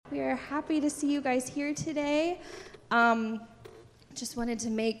are happy to see you guys here today. Just wanted to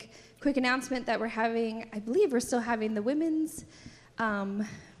make a quick announcement that I believe we're still having the women's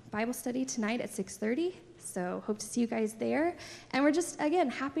Bible study tonight at 6:30. So hope to see you guys there. And we're just, again,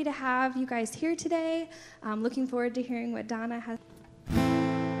 happy to have you guys here today. Looking forward to hearing what Donna has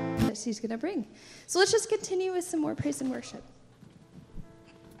that she's going to bring. So let's just continue with some more praise and worship.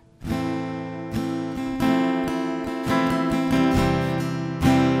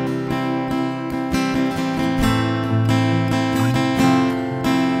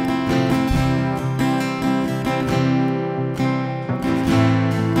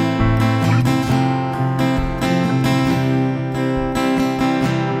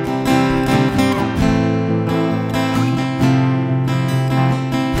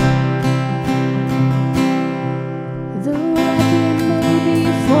 The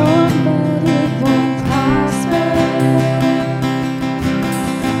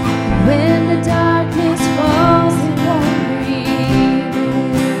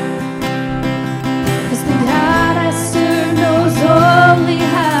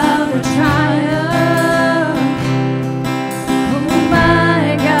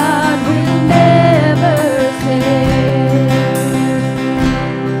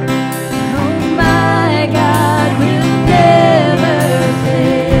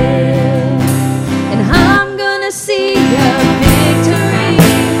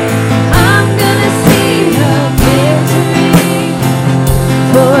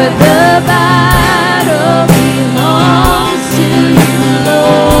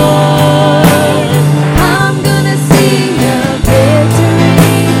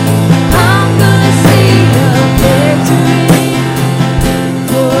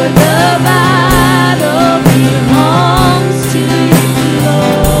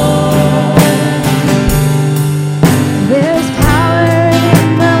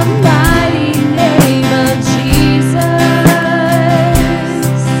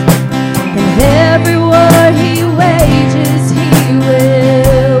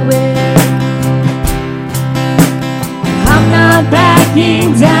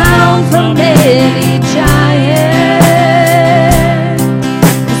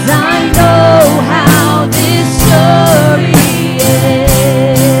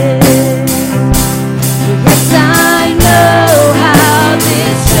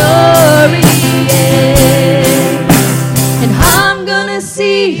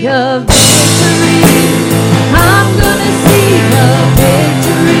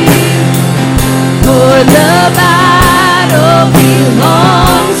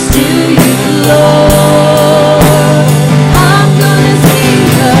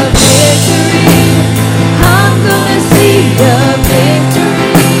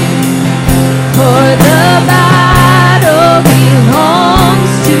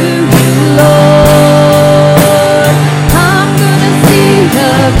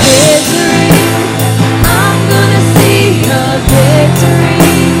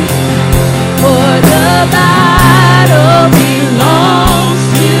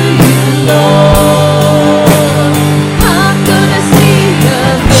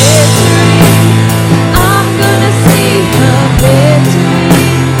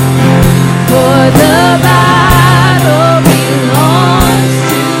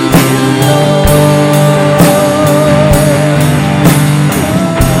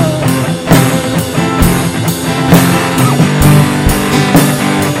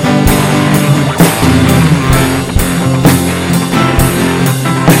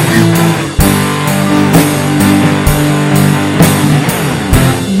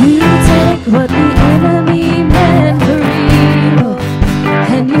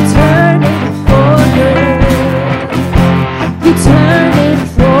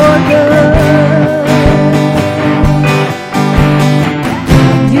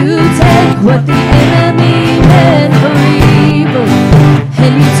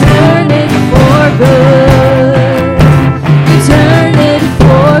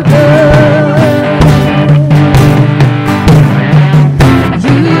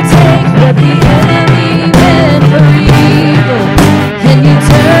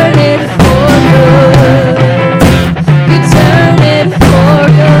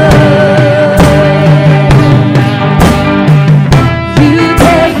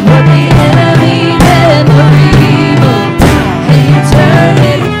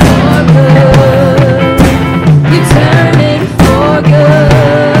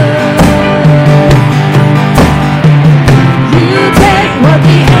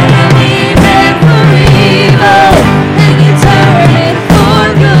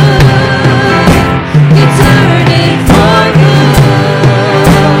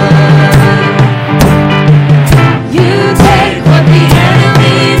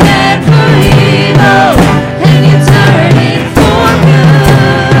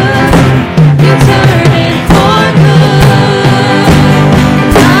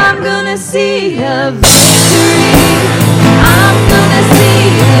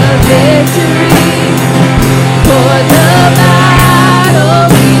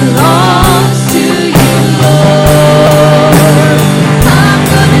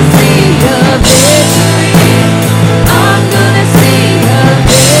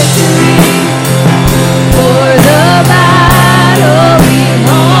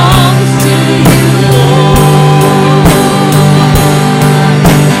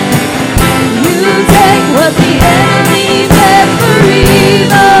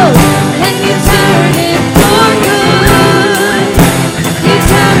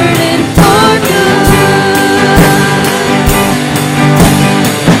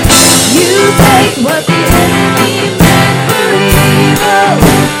what the enemy meant for evil,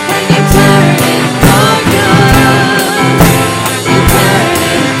 and you turn it for good. You turn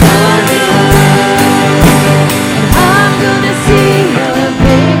it for good. And I'm gonna see a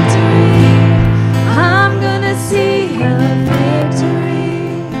victory. I'm gonna see a victory.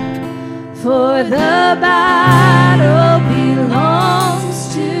 For the battle belongs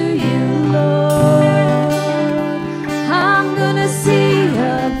to you, Lord. I'm gonna see a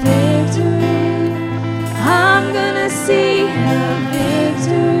victory.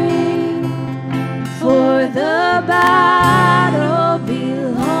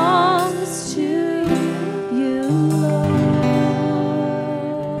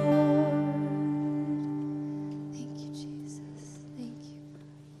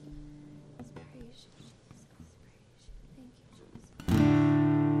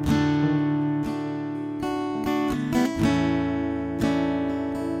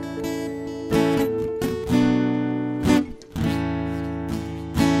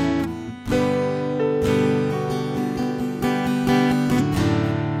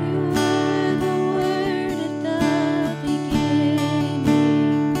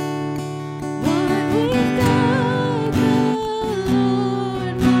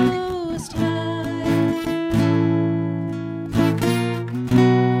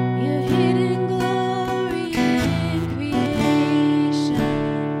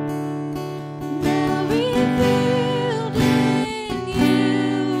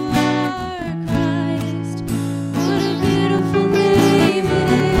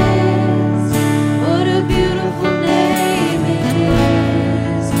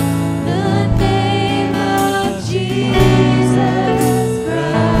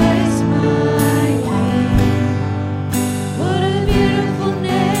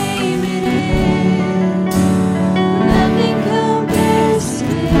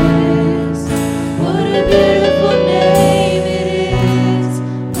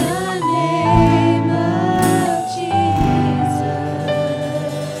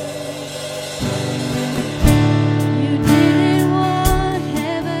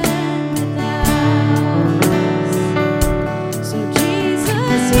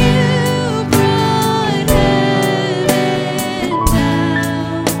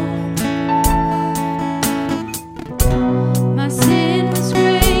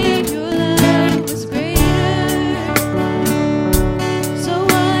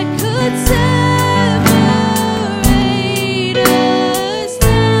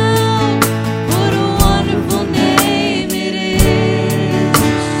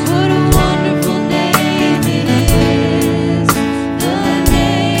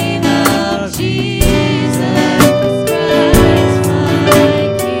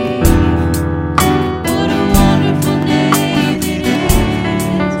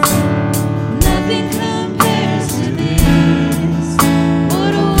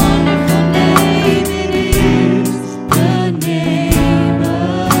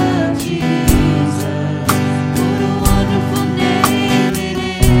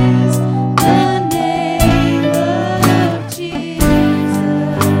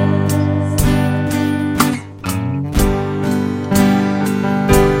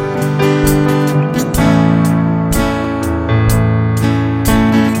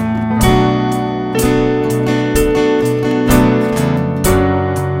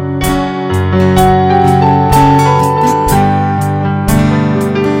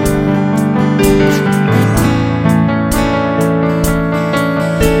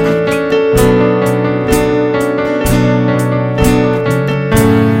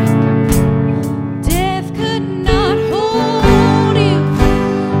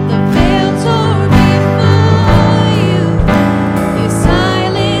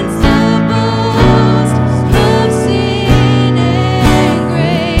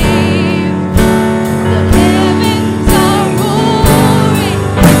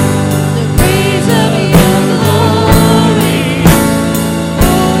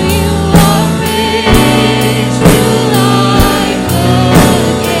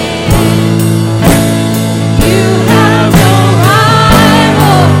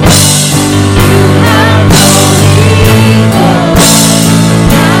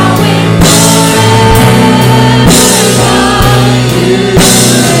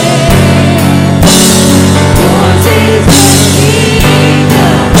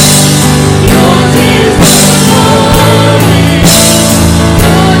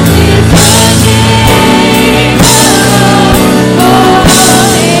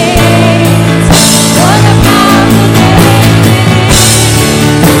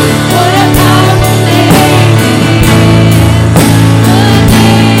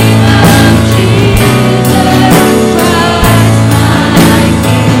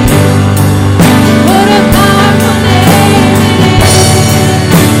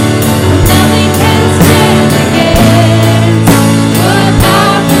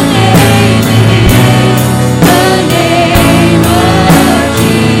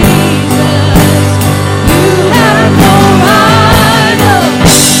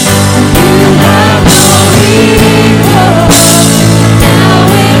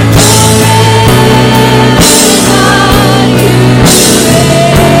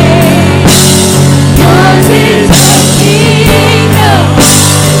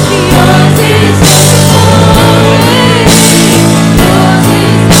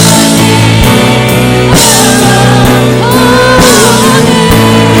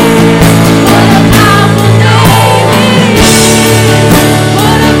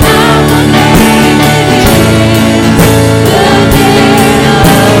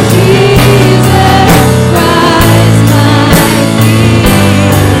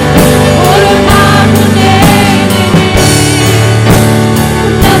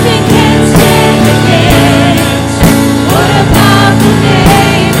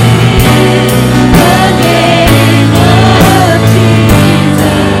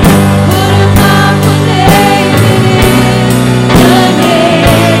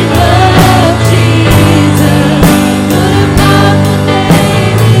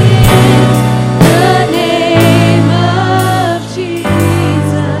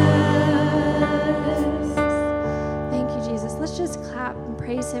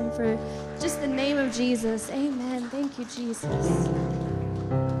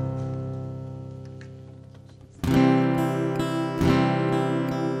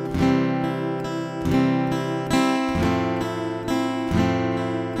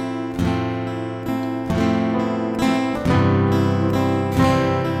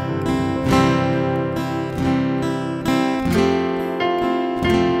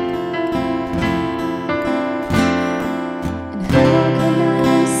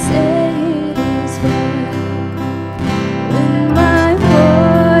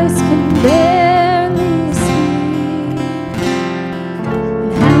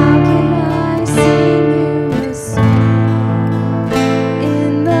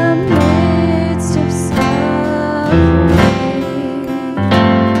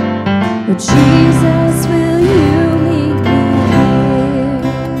 Jesus, will you meet me here?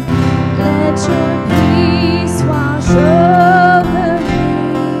 Let your peace wash over me.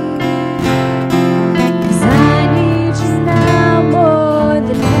 'Cause I need you now more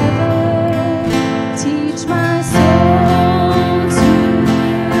than ever. Teach my soul to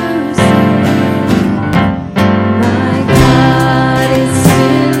sing. My God is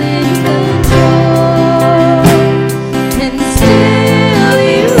still in control, and still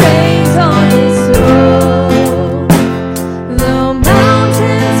He reigns on His throne. Though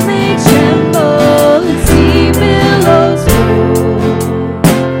mountains may tremble and sea billows roll,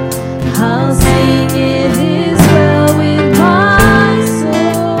 I'll sing it is well with my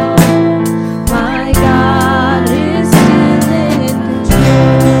soul. My God is still in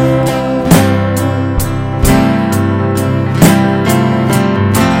control.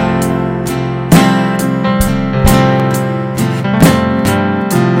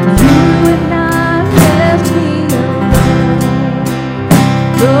 You would not left me alone,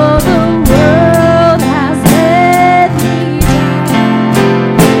 though the world has let me down,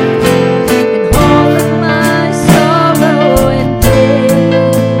 and all of my sorrow and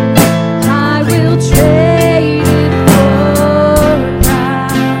pain, I will trade it for a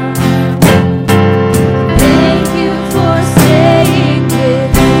crown. Thank you for staying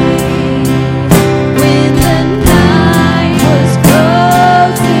with me when the night was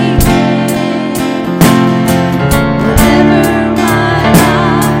closing in. Whatever my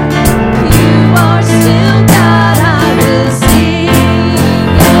life, you are still God. I will sing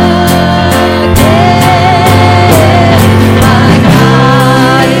again. My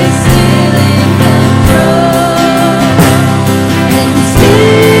God is still in control, and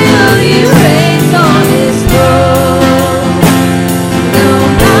still He reigns on His throne. Though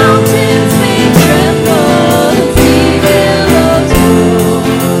mountains may tremble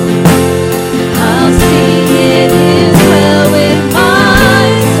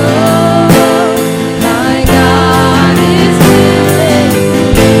and sea billows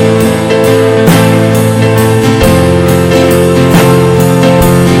roll, I'll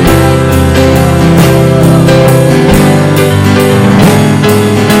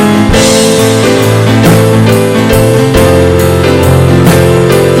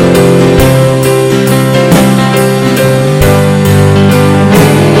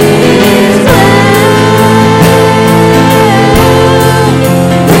it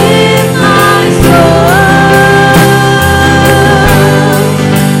is well with my soul.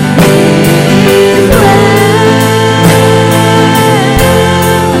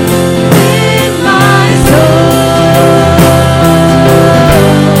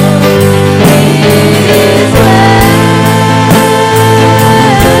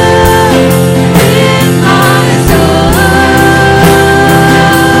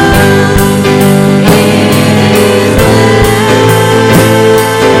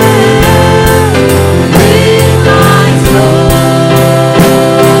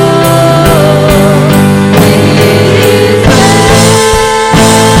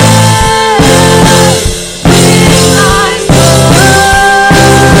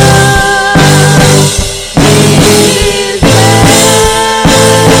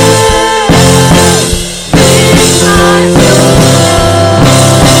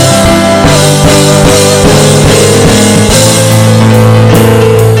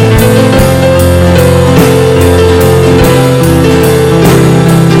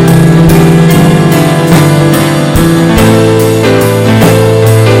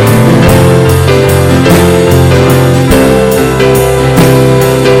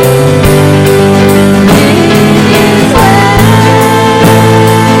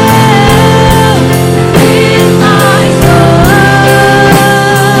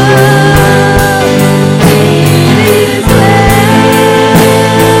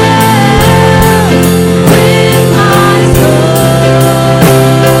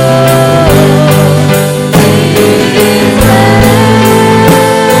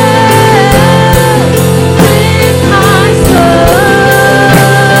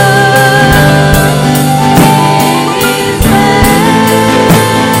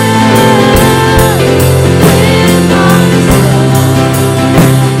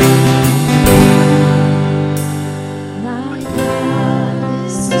 My God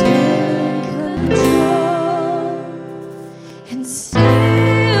is still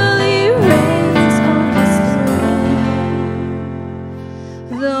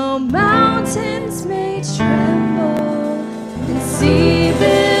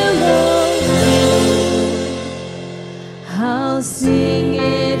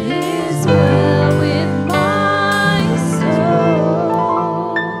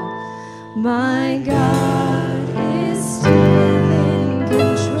in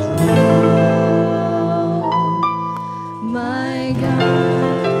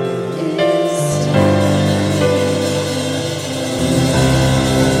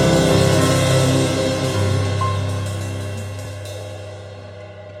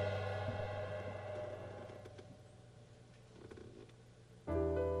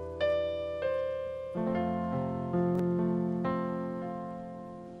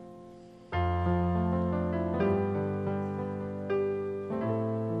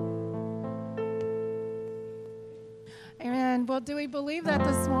Well, do we believe that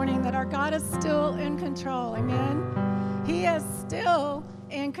this morning, that our God is still in control? Amen? He is still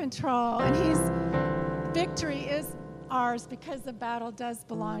in control, and victory is ours because the battle does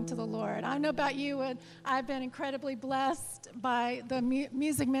belong to the Lord. I don't know about you, but I've been incredibly blessed by the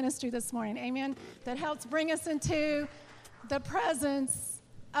music ministry this morning, amen, that helps bring us into the presence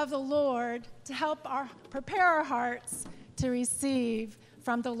of the Lord to help prepare our hearts to receive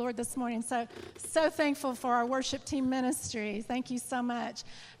from the Lord this morning. So thankful for our worship team ministry. Thank you so much.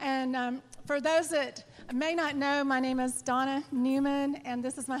 And for those that may not know, my name is Donna Newman, and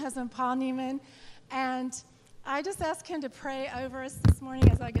this is my husband, Paul Newman. And I just ask him to pray over us this morning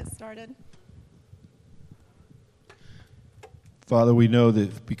as I get started. Father, we know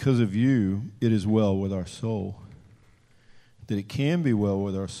that because of you, it is well with our soul. That it can be well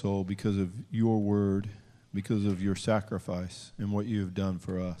with our soul because of your word, because of your sacrifice and what you have done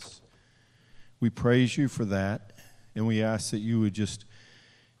for us. We praise you for that, and we ask that you would just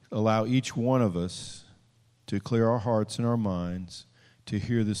allow each one of us to clear our hearts and our minds to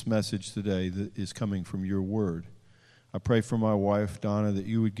hear this message today that is coming from your word. I pray for my wife, Donna, that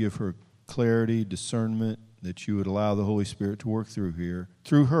you would give her clarity, discernment, that you would allow the Holy Spirit to work through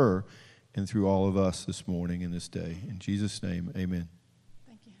her, and through all of us this morning and this day. In Jesus' name, amen.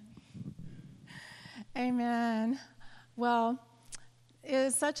 Thank you, honey. Amen. Well, it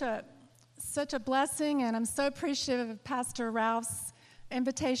is such a blessing, and I'm so appreciative of Pastor Ralph's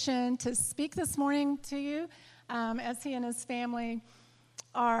invitation to speak this morning to you as he and his family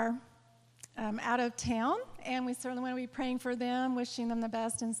are out of town, and we certainly want to be praying for them, wishing them the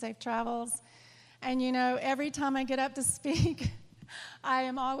best and safe travels. And you know, every time I get up to speak, I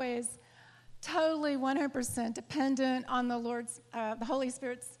am always totally 100% dependent on the Holy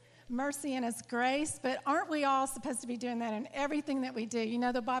Spirit's mercy and His grace. But aren't we all supposed to be doing that in everything that we do? You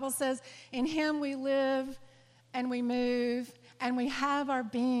know, the Bible says, in Him we live and we move and we have our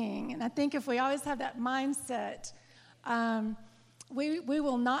being. And I think if we always have that mindset, we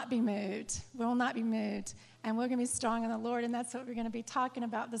will not be moved. We will not be moved. And we're going to be strong in the Lord, and that's what we're going to be talking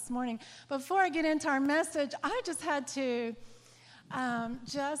about this morning. But before I get into our message, I just had to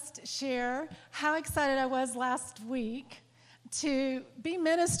just share how excited I was last week to be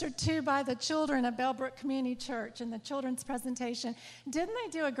ministered to by the children of Bellbrook Community Church in the children's presentation. Didn't they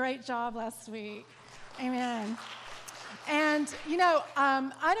do a great job last week? Amen. And, you know,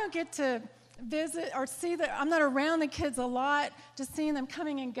 I don't get to visit or see I'm not around the kids a lot, just seeing them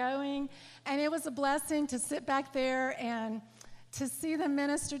coming and going. And it was a blessing to sit back there and to see them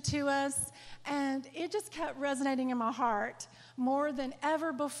minister to us. And it just kept resonating in my heart more than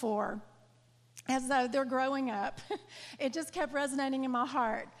ever before, as though they're growing up. It just kept resonating in my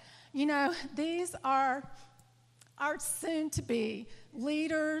heart. You know, these are our soon-to-be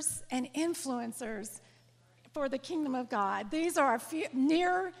leaders and influencers for the kingdom of God. These are our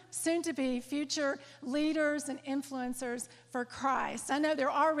near, soon-to-be future leaders and influencers for Christ. I know they're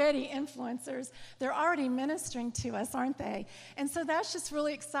already influencers. They're already ministering to us, aren't they? And so that's just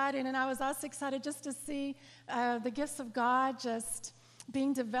really exciting. And I was also excited just to see the gifts of God just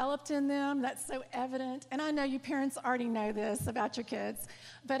being developed in them. That's so evident. And I know you parents already know this about your kids,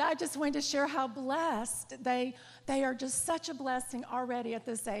 but I just wanted to share how blessed they are. Just such a blessing already at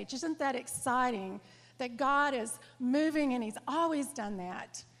this age. Isn't that exciting? That God is moving, and He's always done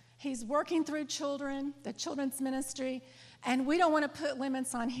that. He's working through children, the children's ministry, and we don't want to put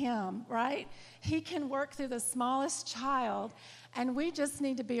limits on Him, right? He can work through the smallest child, and we just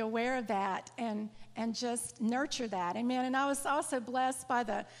need to be aware of that and just nurture that. Amen. And I was also blessed by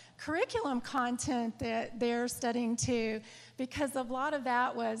the curriculum content that they're studying too, because a lot of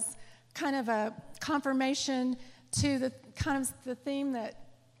that was kind of a confirmation to the theme that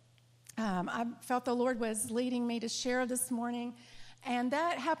I felt the Lord was leading me to share this morning. And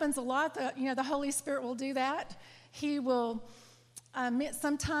that happens a lot. The Holy Spirit will do that. He will,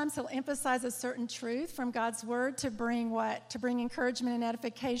 sometimes He'll emphasize a certain truth from God's Word to bring encouragement and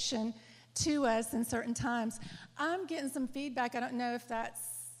edification to us in certain times. I'm getting some feedback. I don't know if that's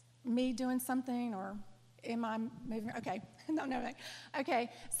me doing something or am I moving? Okay. No. Okay.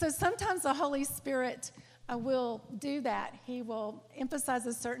 So sometimes the Holy Spirit will do that. He will emphasize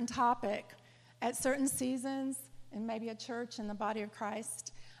a certain topic at certain seasons in maybe a church in the body of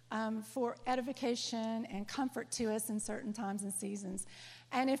Christ for edification and comfort to us in certain times and seasons.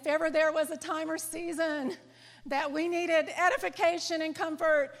 And if ever there was a time or season that we needed edification and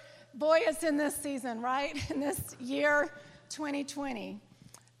comfort, boy, it's in this season, right? In this year 2020.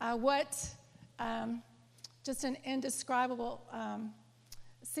 Just an indescribable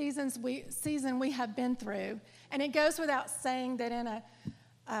season we have been through. And it goes without saying that in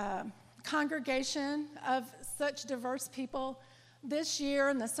a congregation of such diverse people. This year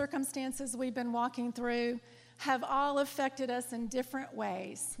and the circumstances we've been walking through have all affected us in different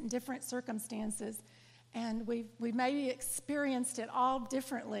ways, in different circumstances. And we've maybe experienced it all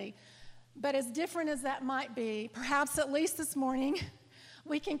differently. But as different as that might be, perhaps at least this morning,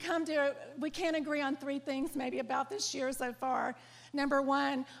 we can agree on three things maybe about this year so far. Number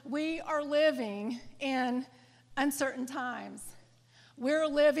one, we are living in uncertain times. We're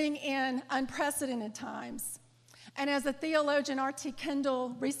living in unprecedented times. And as a theologian, R.T.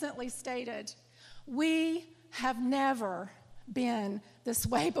 Kendall, recently stated, we have never been this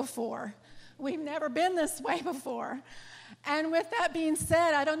way before. We've never been this way before. And with that being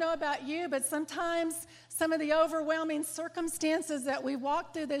said, I don't know about you, but sometimes some of the overwhelming circumstances that we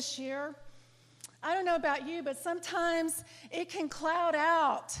walked through this year, I don't know about you, but sometimes it can cloud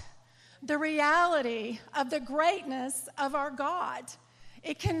out the reality of the greatness of our God.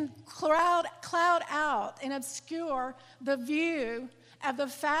 It can cloud out and obscure the view of the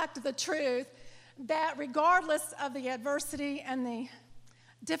fact, the truth, that regardless of the adversity and the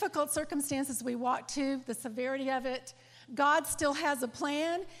difficult circumstances we walk to, the severity of it, God still has a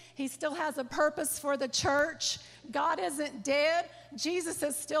plan. He still has a purpose for the church. God isn't dead. Jesus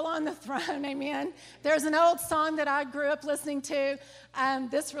is still on the throne, amen. There's an old song that I grew up listening to.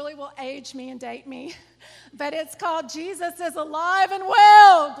 This really will age me and date me. But it's called Jesus is Alive and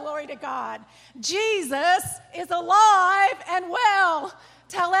Well. Glory to God. Jesus is alive and well.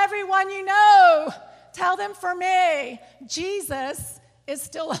 Tell everyone you know. Tell them for me. Jesus is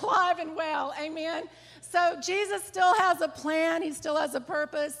still alive and well. Amen. So Jesus still has a plan. He still has a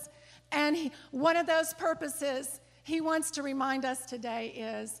purpose. And one of those purposes he wants to remind us today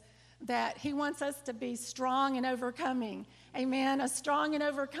is that he wants us to be strong and overcoming. Amen. A strong and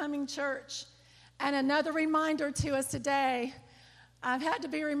overcoming church. And another reminder to us today, I've had to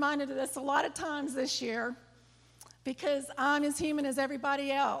be reminded of this a lot of times this year because I'm as human as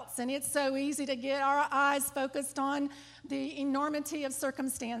everybody else. And it's so easy to get our eyes focused on the enormity of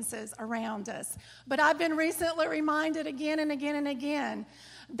circumstances around us. But I've been recently reminded again and again and again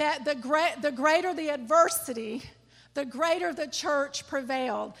that the greater the adversity, the greater the church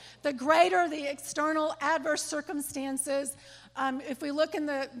prevailed, the greater the external adverse circumstances. If we look in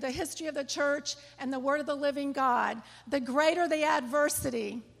the history of the church and the Word of the living God, the greater the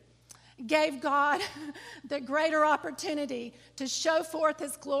adversity gave God the greater opportunity to show forth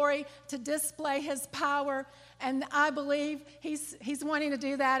his glory, to display his power. And I believe he's wanting to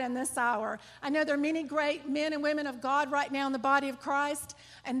do that in this hour. I know there are many great men and women of God right now in the body of Christ,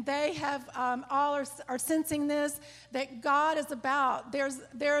 and they have all are sensing this, that God is about. There's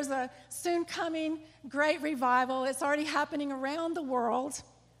a soon coming great revival. It's already happening around the world,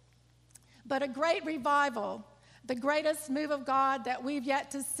 but a great revival, the greatest move of God that we've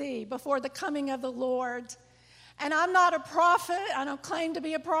yet to see before the coming of the Lord. And I'm not a prophet. I don't claim to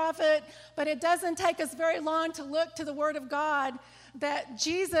be a prophet, but it doesn't take us very long to look to the Word of God that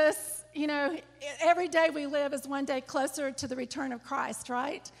Jesus, every day we live is one day closer to the return of Christ,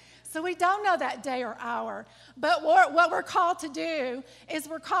 right? So we don't know that day or hour. But what we're called to do is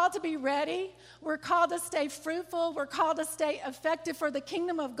we're called to be ready. We're called to stay fruitful. We're called to stay effective for the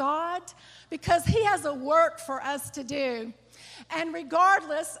kingdom of God because he has a work for us to do. And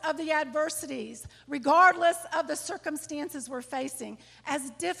regardless of the adversities, regardless of the circumstances we're facing,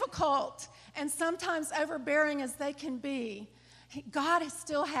 as difficult and sometimes overbearing as they can be, God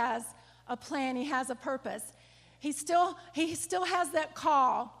still has a plan. He has a purpose. He still has that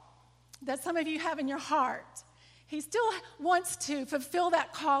call that some of you have in your heart. He still wants to fulfill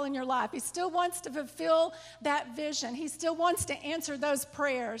that call in your life. He still wants to fulfill that vision. He still wants to answer those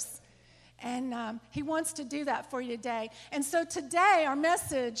prayers. And he wants to do that for you today. And so today our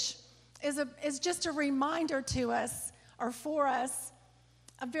message is just a reminder to us, or for us,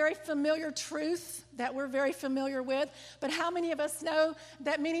 a very familiar truth that we're very familiar with. But how many of us know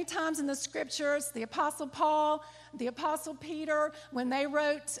that many times in the scriptures, the Apostle Paul, the Apostle Peter, when they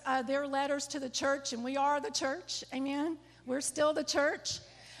wrote their letters to the church, and we are the church, amen? We're still the church.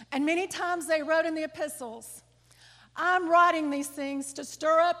 And many times they wrote in the epistles, I'm writing these things to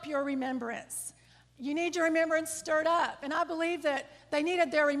stir up your remembrance. You need your remembrance stirred up. And I believe that they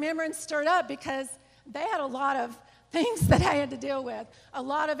needed their remembrance stirred up because they had a lot of things that I had to deal with, a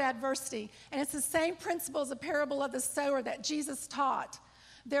lot of adversity. And it's the same principle as the parable of the sower that Jesus taught.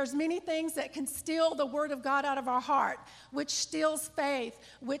 There's many things that can steal the word of God out of our heart, which steals faith,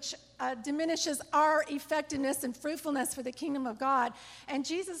 which diminishes our effectiveness and fruitfulness for the kingdom of God. And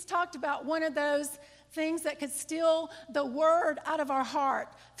Jesus talked about one of those things that could steal the word out of our heart,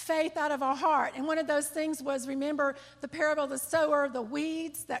 faith out of our heart. And one of those things was, remember the parable of the sower, the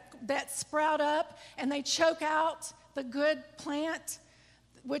weeds that sprout up and they choke out the good plant,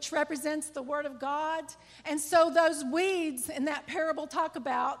 which represents the word of God. And so those weeds in that parable talk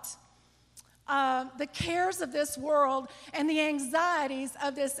about the cares of this world and the anxieties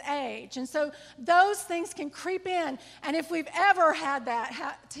of this age. And so those things can creep in. And if we've ever had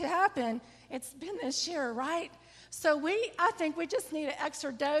that to happen, it's been this year, right? So I think we just need an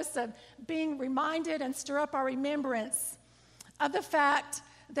extra dose of being reminded and stir up our remembrance of the fact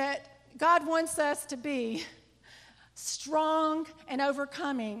that God wants us to be strong and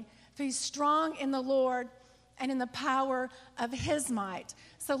overcoming, to be strong in the Lord and in the power of his might.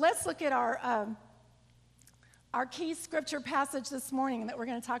 So let's look at our key scripture passage this morning that we're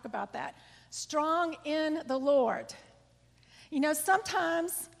going to talk about that. Strong in the Lord. You know,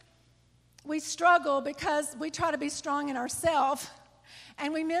 sometimes we struggle because we try to be strong in ourselves,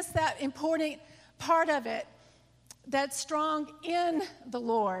 and we miss that important part of it, that's strong in the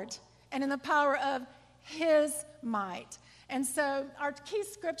Lord and in the power of his might. And so our key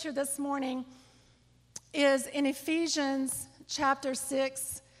scripture this morning is in Ephesians chapter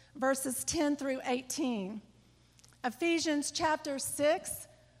 6, verses 10 through 18. Ephesians chapter 6,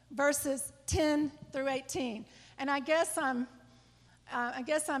 verses 10 through 18. And I guess I'm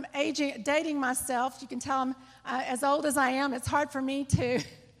dating myself. You can tell I'm as old as I am. It's hard for me to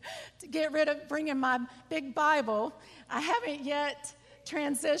get rid of bringing my big Bible. I haven't yet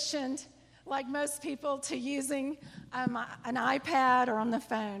transitioned like most people to using an iPad or on the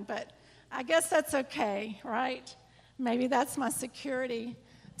phone, but I guess that's okay, right? Maybe that's my security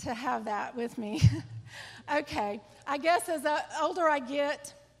to have that with me. Okay, I guess as older I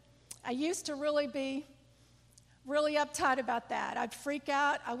get, I used to really be really uptight about that. I'd freak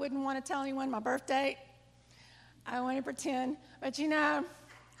out. I wouldn't want to tell anyone my birthday. I want to pretend. But you know,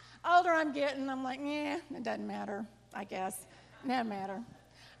 older I'm getting, I'm like, yeah, it doesn't matter, I guess. It doesn't matter.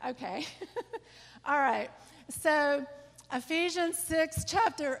 Okay. All right. So Ephesians 6,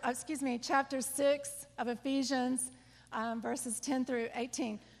 chapter 6 of Ephesians, verses 10 through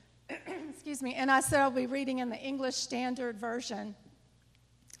 18. Excuse me. And I said I'll be reading in the English Standard Version.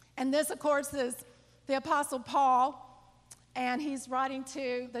 And this, of course, is the Apostle Paul, and he's writing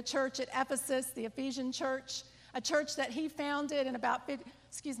to the church at Ephesus, the Ephesian church, a church that he founded in about,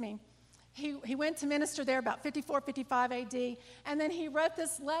 he went to minister there about 54, 55 AD, and then he wrote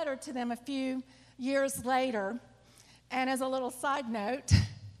this letter to them a few years later. And as a little side note,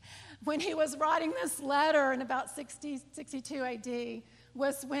 when he was writing this letter in about 62 AD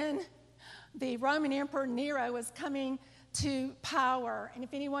was when the Roman Emperor Nero was coming to power. And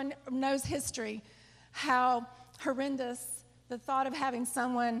if anyone knows history, how horrendous the thought of having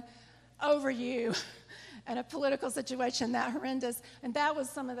someone over you in a political situation that horrendous. And that was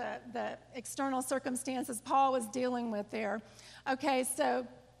some of the external circumstances Paul was dealing with there. Okay, so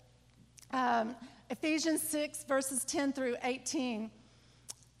Ephesians 6, verses 10 through 18.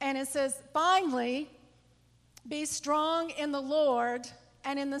 And it says, finally, be strong in the Lord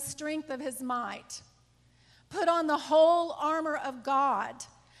and in the strength of his might. Put on the whole armor of God,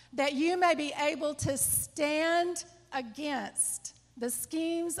 that you may be able to stand against the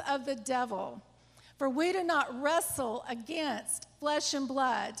schemes of the devil. For we do not wrestle against flesh and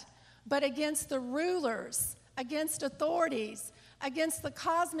blood, but against the rulers, against authorities, against the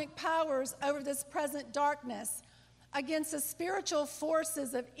cosmic powers over this present darkness, against the spiritual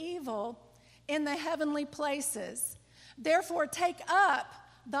forces of evil in the heavenly places. Therefore, take up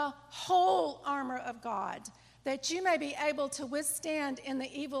the whole armor of God, that you may be able to withstand in the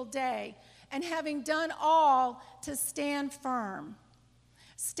evil day, and having done all, to stand firm.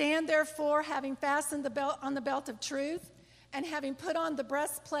 Stand therefore, having fastened the belt on the belt of truth, and having put on the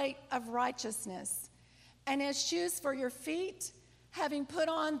breastplate of righteousness, and as shoes for your feet, having put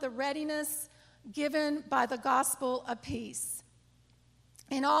on the readiness given by the gospel of peace.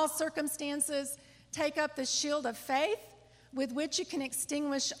 In all circumstances, take up the shield of faith, with which you can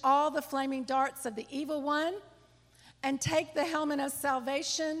extinguish all the flaming darts of the evil one, and take the helmet of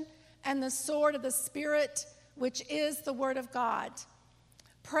salvation and the sword of the Spirit, which is the word of God,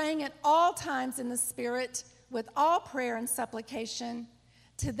 praying at all times in the Spirit with all prayer and supplication.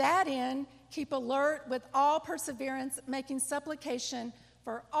 To that end, keep alert with all perseverance, making supplication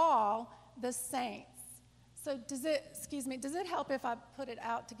for all the saints. So does it help if I put it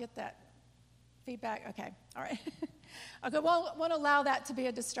out to get that feedback? Okay, all right. Okay, won't allow that to be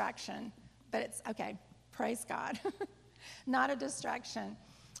a distraction, but it's okay. Praise God. Not a distraction.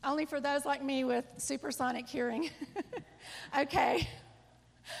 Only for those like me with supersonic hearing. Okay.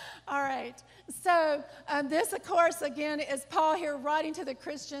 All right. So this, of course, again, is Paul here writing to the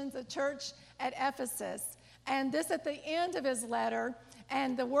Christians, the church at Ephesus. And this at the end of his letter,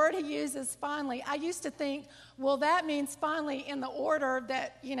 and the word he uses, finally. I used to think, well, that means finally in the order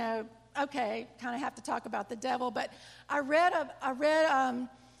that, okay, kind of have to talk about the devil. But I read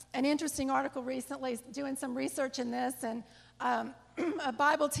an interesting article recently doing some research in this, and a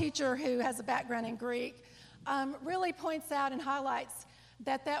Bible teacher who has a background in Greek really points out and highlights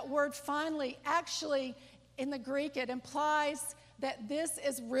that word finally, actually in the Greek, it implies that this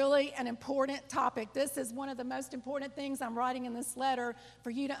is really an important topic. This is one of the most important things I'm writing in this letter for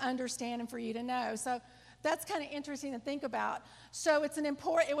you to understand and for you to know. So that's kind of interesting to think about. So it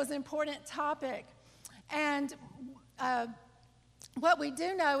was an important topic. And what we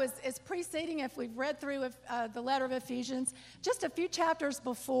do know is preceding, if we've read through the letter of Ephesians, just a few chapters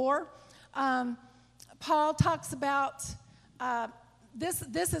before, Paul talks about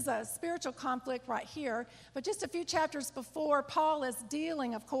this is a spiritual conflict right here, but just a few chapters before, Paul is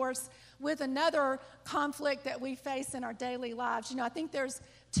dealing, of course, with another conflict that we face in our daily lives. I think there's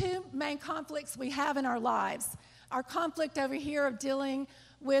two main conflicts we have in our lives. Our conflict over here of dealing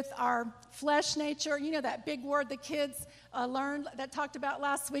with our flesh nature, that big word the kids learned, that talked about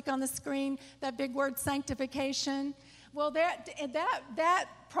last week on the screen, that big word sanctification. Well, that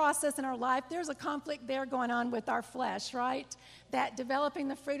process in our life, there's a conflict there going on with our flesh, right? That developing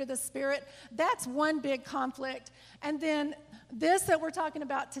the fruit of the Spirit, that's one big conflict. And then this that we're talking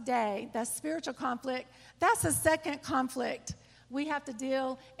about today, that spiritual conflict, that's a second conflict we have to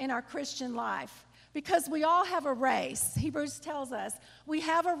deal in our Christian life. Because we all have a race. Hebrews tells us we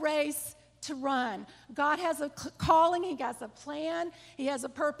have a race to run. God has a calling. He has a plan. He has a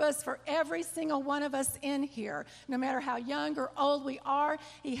purpose for every single one of us in here. No matter how young or old we are,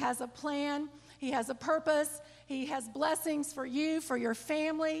 He has a plan. He has a purpose. He has blessings for you, for your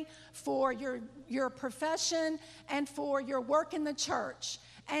family, for your profession, and for your work in the church.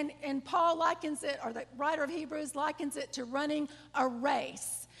 And Paul likens it, or the writer of Hebrews likens it to running a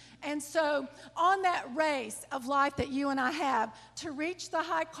race. And so on that race of life that you and I have, to reach the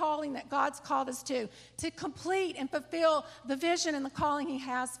high calling that God's called us to complete and fulfill the vision and the calling He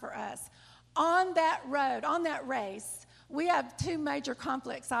has for us, on that road, on that race, we have two major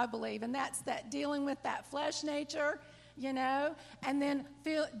conflicts, I believe, and that's that dealing with that flesh nature, and then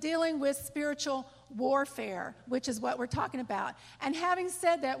dealing with spiritual warfare, which is what we're talking about. And having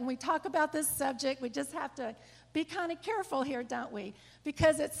said that, when we talk about this subject, we just have to be kind of careful here, don't we?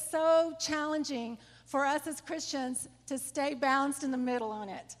 Because it's so challenging for us as Christians to stay balanced in the middle on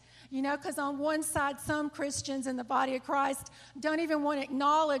it. Because on one side, some Christians in the body of Christ don't even want to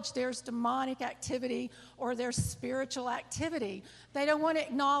acknowledge there's demonic activity or there's spiritual activity. They don't want to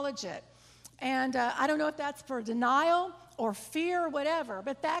acknowledge it. And I don't know if that's for denial or fear or whatever,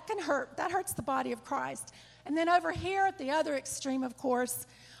 but that can hurt. That hurts the body of Christ. And then over here at the other extreme, of course,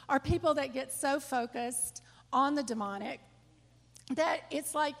 are people that get so focused on the demonic that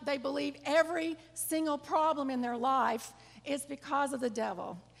it's like they believe every single problem in their life is because of the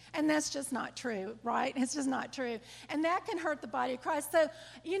devil. And that's just not true, right? It's just not true. And that can hurt the body of Christ. So,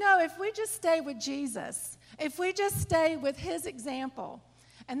 if we just stay with Jesus, if we just stay with His example,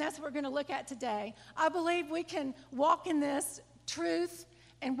 and that's what we're going to look at today, I believe we can walk in this truth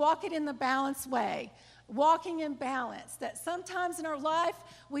and walk it in the balanced way, walking in balance, that sometimes in our life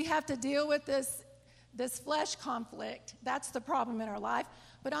we have to deal with this flesh conflict. That's the problem in our life.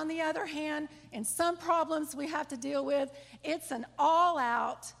 But on the other hand, in some problems we have to deal with, it's an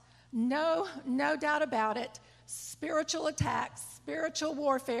all-out, no doubt about it, spiritual attack, spiritual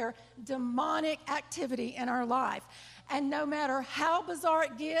warfare, demonic activity in our life. And no matter how bizarre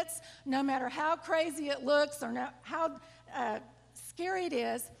it gets, no matter how crazy it looks or how scary it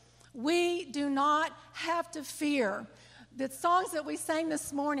is, we do not have to fear. The songs that we sang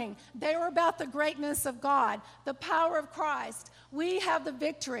this morning, they were about the greatness of God, the power of Christ. We have the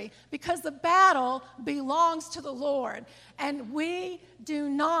victory because the battle belongs to the Lord, and we do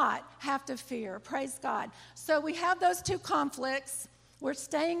not have to fear. Praise God. So we have those two conflicts. We're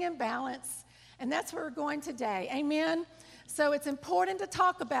staying in balance, and that's where we're going today. Amen? So it's important to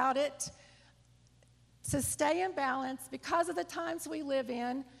talk about it, to stay in balance because of the times we live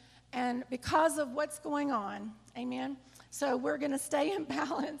in and because of what's going on. Amen? So we're going to stay in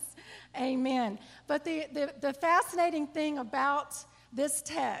balance. Amen. But the fascinating thing about this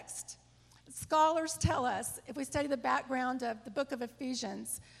text, scholars tell us, if we study the background of the book of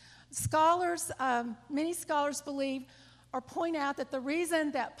Ephesians, many scholars believe or point out that the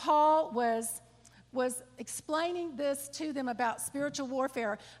reason that Paul was was explaining this to them about spiritual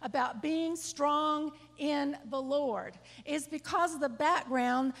warfare, about being strong in the Lord, is because of the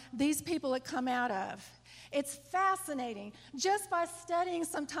background these people had come out of. It's fascinating just by studying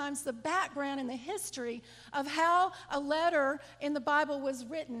sometimes the background and the history of how a letter in the Bible was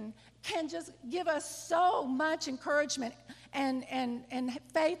written can just give us so much encouragement and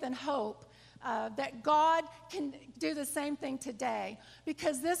faith and hope that God can do the same thing today.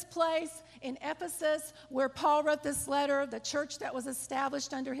 Because this place in Ephesus where Paul wrote this letter, the church that was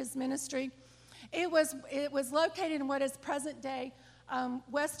established under his ministry, it was located in what is present-day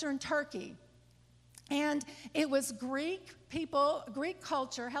Western Turkey. And it was Greek people, Greek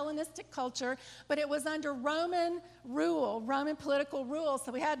culture, Hellenistic culture, but it was under Roman rule, Roman political rule.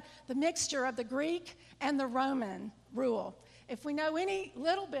 So we had the mixture of the Greek and the Roman rule. If we know any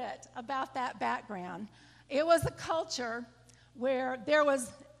little bit about that background, it was a culture where there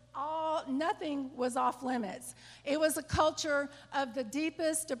was nothing was off limits. It was a culture of the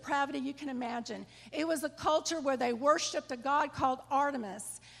deepest depravity you can imagine. It was a culture where they worshiped a god called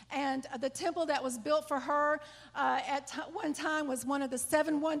Artemis. And the temple that was built for her one time was one of the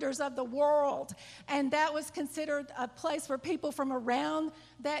 7 wonders of the world. And that was considered a place where people from around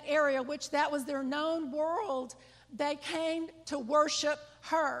that area, which that was their known world, they came to worship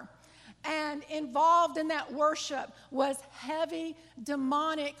her. And involved in that worship was heavy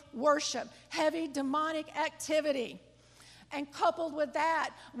demonic worship, heavy demonic activity. And coupled with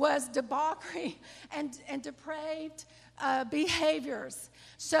that was debauchery and depraved behaviors.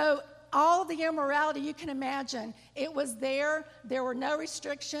 So all the immorality you can imagine, it was there. There were no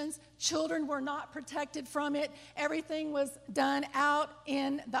restrictions. Children were not protected from it. Everything was done out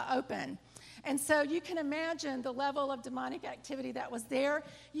in the open. And so you can imagine the level of demonic activity that was there.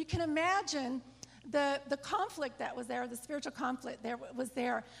 You can imagine the conflict that was there, the spiritual conflict that was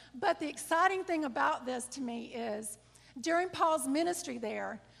there. But the exciting thing about this to me is during Paul's ministry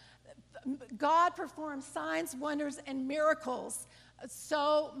there, God performed signs, wonders, and miracles,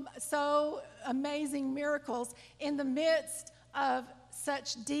 so amazing miracles in the midst of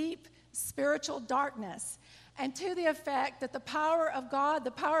such deep spiritual darkness. And to the effect that the power of God,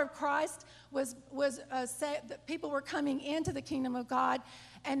 the power of Christ was that people were coming into the kingdom of God,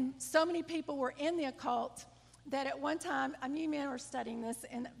 and so many people were in the occult that at one time, Newman were studying this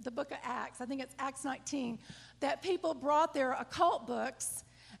in the book of Acts, I think it's Acts 19, that people brought their occult books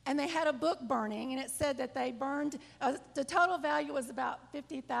and they had a book burning, and it said that they burned, the total value was about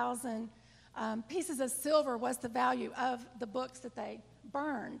 50,000 pieces of silver was the value of the books that they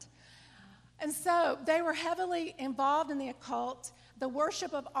burned. And so they were heavily involved in the occult. The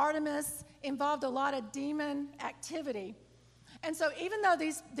worship of Artemis involved a lot of demon activity. And so even though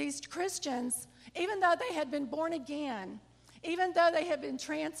these Christians, even though they had been born again, even though they had been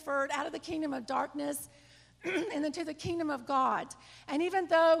transferred out of the kingdom of darkness and into the kingdom of God, and even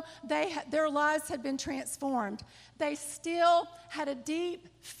though their lives had been transformed, they still had a deep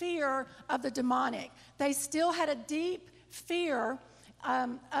fear of the demonic. They still had a deep fear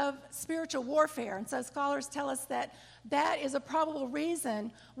of spiritual warfare. And so scholars tell us that that is a probable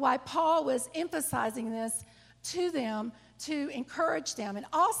reason why Paul was emphasizing this to them to encourage them, and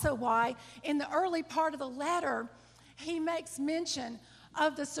also why in the early part of the letter he makes mention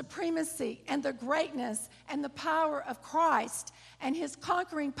of the supremacy and the greatness and the power of Christ and his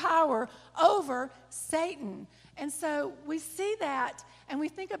conquering power over Satan. And so we see that and we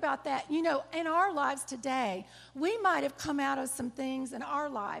think about that, in our lives today. We might have come out of some things in our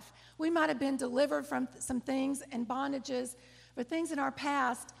life. We might have been delivered from some things and bondages or things in our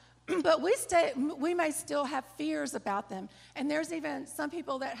past, but we may still have fears about them. And there's even some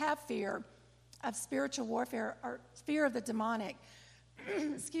people that have fear of spiritual warfare or fear of the demonic.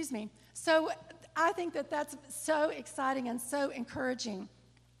 Excuse me. So I think that that's so exciting and so encouraging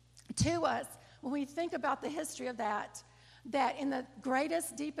to us when we think about the history of that in the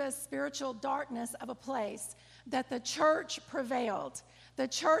greatest, deepest spiritual darkness of a place, that the church prevailed. The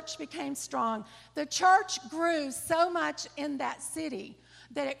church became strong. The church grew so much in that city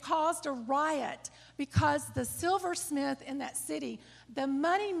that it caused a riot because the silversmith in that city, the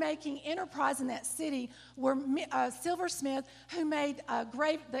money-making enterprise in that city, were a silversmith who made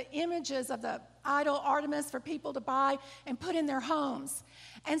the images of the idol Artemis for people to buy and put in their homes.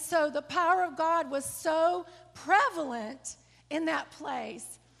 And so the power of God was so prevalent in that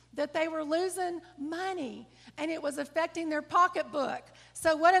place that they were losing money, and it was affecting their pocketbook.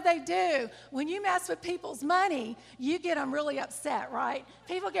 So what do? When you mess with people's money, you get them really upset, right?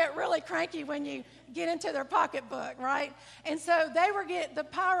 People get really cranky when you get into their pocketbook, right? And so they were getting the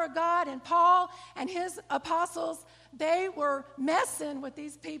power of God, and Paul and his apostles, they were messing with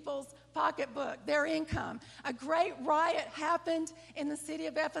these people's pocketbook, their income. A great riot happened in the city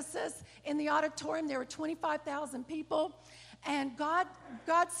of Ephesus. In the auditorium, there were 25,000 people. And God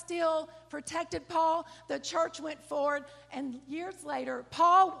still protected Paul. The church went forward. And years later,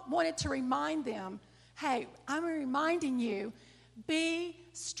 Paul wanted to remind them, hey, I'm reminding you, be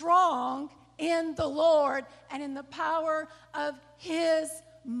strong in the Lord and in the power of his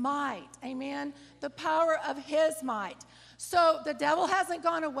might. Amen? The power of his might. So the devil hasn't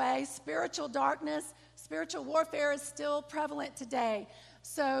gone away. Spiritual darkness, spiritual warfare is still prevalent today.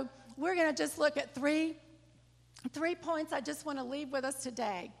 So we're going to just look at three points I just want to leave with us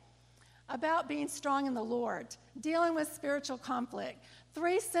today about being strong in the Lord, dealing with spiritual conflict.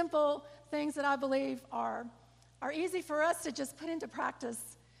 3 simple things that I believe are easy for us to just put into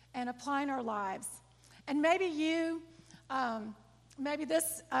practice and apply in our lives. And maybe you don't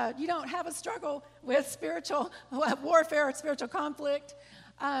have a struggle with spiritual warfare or spiritual conflict.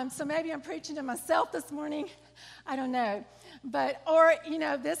 So maybe I'm preaching to myself this morning. I don't know.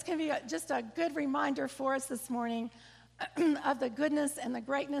 This can be just a good reminder for us this morning of the goodness and the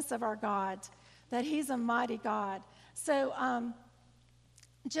greatness of our God, that he's a mighty God. So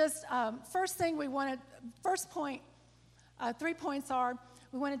first point, 3 points are,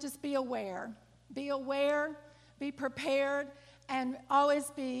 we want to just be aware. Be aware, be prepared, and always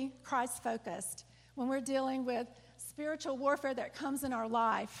be Christ-focused when we're dealing with spiritual warfare that comes in our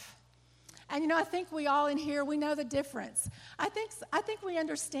life. And, I think we all in here, we know the difference. I think we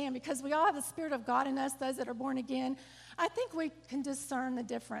understand because we all have the Spirit of God in us, those that are born again. I think we can discern the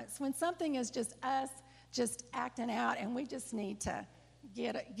difference when something is just us just acting out and we just need to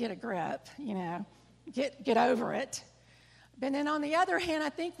get a grip, get over it. But then on the other hand, I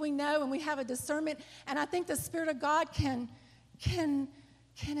think we know and we have a discernment, and I think the Spirit of God can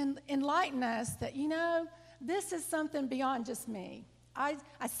enlighten us that, this is something beyond just me. I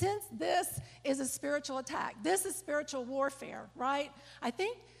sense this is a spiritual attack. This is spiritual warfare, right? I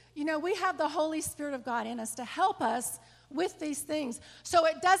think, we have the Holy Spirit of God in us to help us with these things. So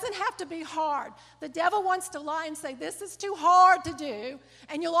it doesn't have to be hard. The devil wants to lie and say, this is too hard to do,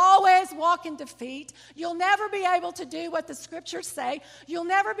 and you'll always walk in defeat. You'll never be able to do what the scriptures say. You'll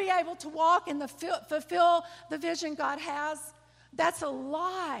never be able to walk and fulfill the vision God has. That's a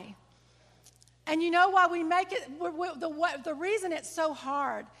lie. And you know why we make it, the reason it's so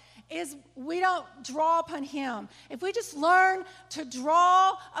hard is we don't draw upon him. If we just learn to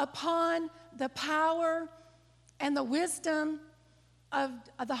draw upon the power and the wisdom of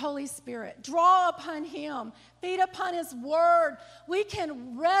the Holy Spirit, draw upon him, feed upon his word, we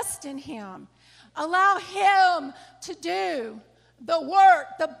can rest in him. Allow him to do the work,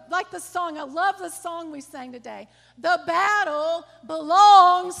 like the song. I love the song we sang today. The battle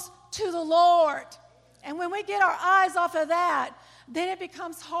belongs to the Lord. And when we get our eyes off of that, then it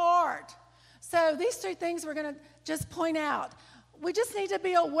becomes hard. So these 3 things we're going to just point out. We just need to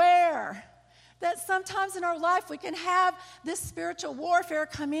be aware that sometimes in our life we can have this spiritual warfare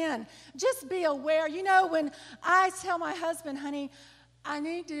come in. Just be aware. When I tell my husband, honey, I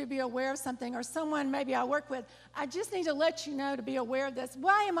need to be aware of something, or someone maybe I work with, I just need to let you know to be aware of this.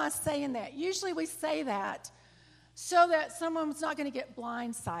 Why am I saying that? Usually we say that so that someone's not going to get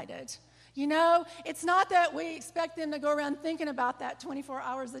blindsided. It's not that we expect them to go around thinking about that 24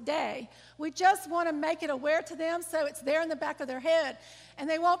 hours a day. We just want to make it aware to them so it's there in the back of their head and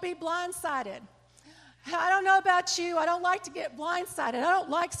they won't be blindsided. I don't know about you. I don't like to get blindsided. I don't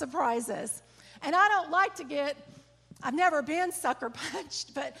like surprises. And I don't like to I've never been sucker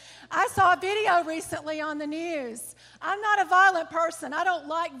punched, but I saw a video recently on the news. I'm not a violent person. I don't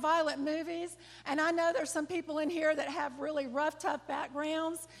like violent movies. And I know there's some people in here that have really rough, tough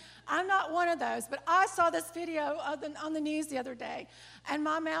backgrounds. I'm not one of those, but I saw this video on the news the other day, and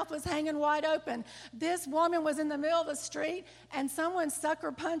my mouth was hanging wide open. This woman was in the middle of the street, and someone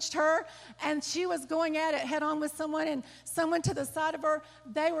sucker punched her, and she was going at it head on with someone, and someone to the side of her,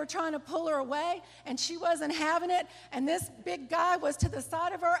 they were trying to pull her away, and she wasn't having it, and this big guy was to the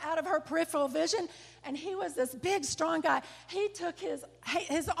side of her, out of her peripheral vision, and he was this big, strong guy. He took his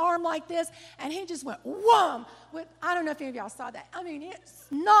arm like this, and he just went, wham! I don't know if any of y'all saw that. I mean, it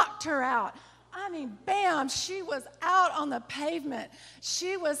knocked her out. I mean, bam, she was out on the pavement.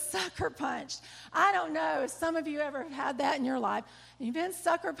 She was sucker punched. I don't know if some of you ever had that in your life. You've been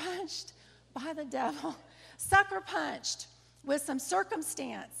sucker punched by the devil. Sucker punched with some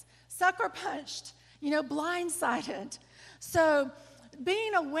circumstance. Sucker punched, blindsided. So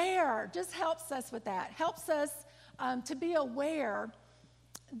being aware just helps us with that. Helps us to be aware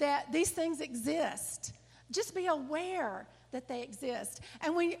that these things exist. Just be aware that they exist.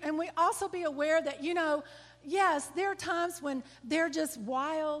 And we also be aware that, yes, there are times when they're just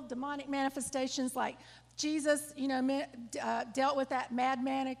wild demonic manifestations like Jesus, dealt with that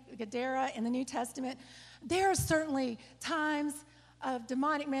madman at Gadara in the New Testament. There are certainly times of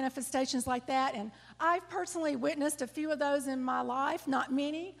demonic manifestations like that, and I've personally witnessed a few of those in my life, not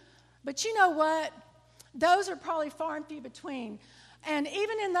many, but you know what? Those are probably far and few between. And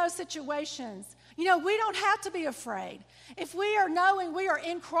even in those situations, we don't have to be afraid. If we are knowing we are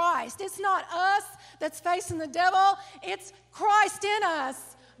in Christ, it's not us that's facing the devil, it's Christ in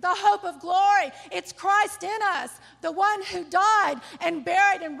us, the hope of glory. It's Christ in us, the one who died and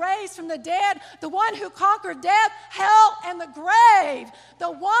buried and raised from the dead, the one who conquered death, hell, and the grave, the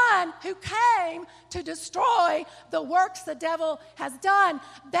one who came to destroy the works the devil has done.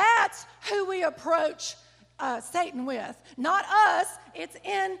 That's who we approach Satan with. Not us, it's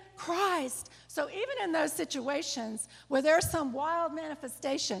in Christ. So even in those situations where there's some wild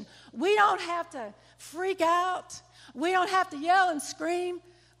manifestation, we don't have to freak out. We don't have to yell and scream.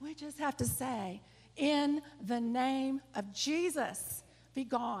 We just have to say, in the name of Jesus, be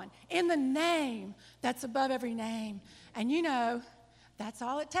gone. In the name that's above every name. And that's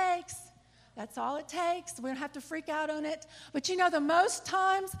all it takes. That's all it takes. We don't have to freak out on it. But the most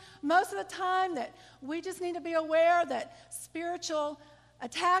of the time that we just need to be aware that spiritual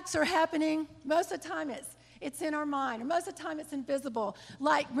attacks are happening, most of the time it's in our mind, or most of the time it's invisible.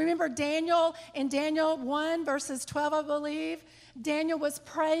 Like, remember Daniel in Daniel 1, verses 12, I believe? Daniel was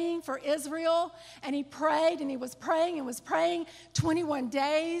praying for Israel, and he prayed, and he was praying, and was praying 21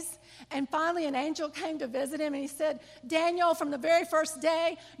 days. And finally, an angel came to visit him, and he said, Daniel, from the very first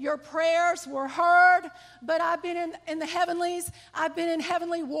day, your prayers were heard, but I've been in the heavenlies. I've been in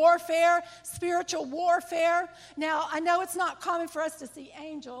heavenly warfare, spiritual warfare. Now, I know it's not common for us to see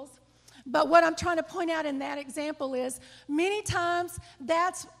angels, but what I'm trying to point out in that example is many times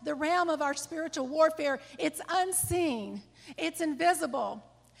that's the realm of our spiritual warfare. It's unseen. It's invisible.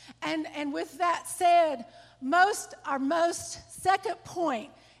 And with that said, our most second point,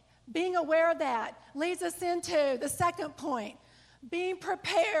 being aware of that, leads us into the second point, being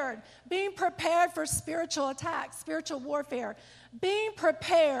prepared for spiritual attacks, spiritual warfare. Being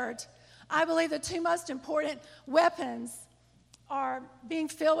prepared, I believe the two most important weapons are being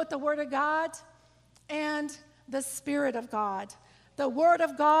filled with the Word of God and the Spirit of God. The Word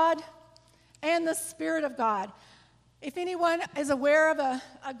of God and the Spirit of God. If anyone is aware of a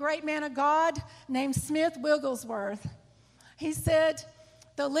great man of God named Smith Wigglesworth, he said,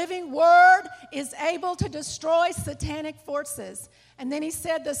 the living Word is able to destroy satanic forces. And then he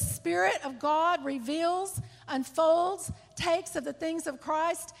said, the Spirit of God reveals, unfolds, takes of the things of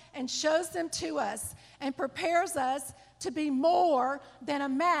Christ and shows them to us and prepares us to be more than a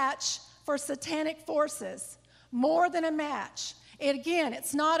match for satanic forces. More than a match. Again,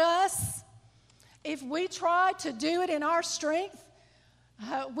 it's not us. If we try to do it in our strength,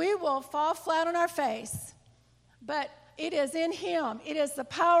 we will fall flat on our face. But it is in Him. It is the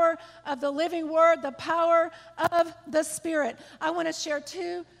power of the living Word, the power of the Spirit. I want to share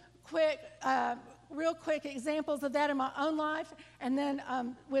two real quick examples of that in my own life, and then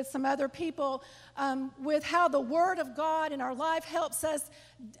with some other people, with how the Word of God in our life helps us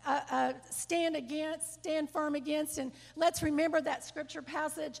stand firm against. And let's remember that scripture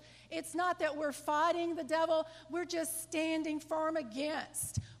passage. It's not that we're fighting the devil, we're just standing firm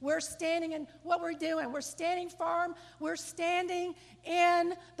against. We're standing in what we're doing. We're standing firm. We're standing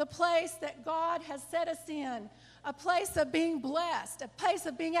in the place that God has set us in. A place of being blessed, a place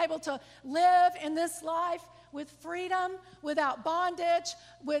of being able to live in this life with freedom, without bondage,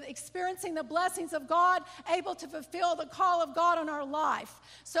 with experiencing the blessings of God, able to fulfill the call of God on our life.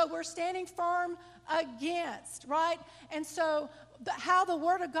 So we're standing firm against, right? And so how the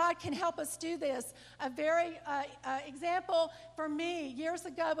Word of God can help us do this. A very example for me, years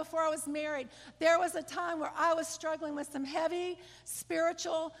ago before I was married, there was a time where I was struggling with some heavy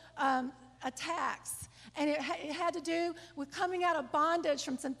spiritual attacks. And it had to do with coming out of bondage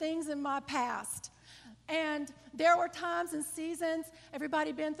from some things in my past. And there were times and seasons,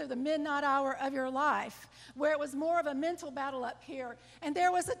 everybody been through the midnight hour of your life, where it was more of a mental battle up here. And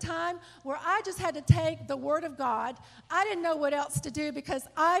there was a time where I just had to take the Word of God. I didn't know what else to do because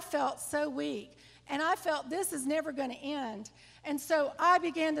I felt so weak. And I felt this is never going to end. And so I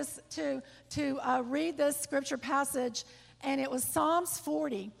began to read this scripture passage, and it was Psalms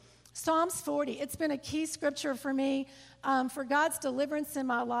 40. Psalms 40. It's been a key scripture for me for God's deliverance in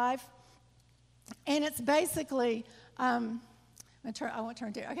my life. And it's basically, I won't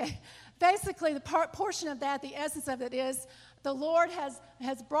turn to it. Okay. Basically, the portion of that, the essence of it is, the Lord has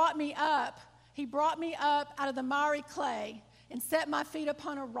brought me up. He brought me up out of the miry clay and set my feet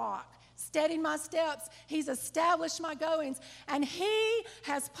upon a rock. steadied my steps. He's established my goings. And he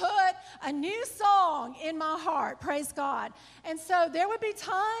has put a new song in my heart. Praise God. And so there would be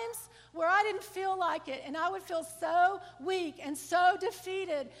times where I didn't feel like it, and I would feel so weak and so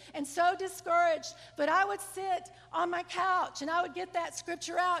defeated and so discouraged. But I would sit on my couch, and I would get that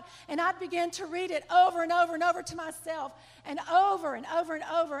scripture out, and I'd begin to read it over and over and over to myself, and over and over and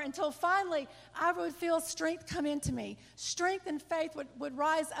over, until finally I would feel strength come into me. Strength and faith would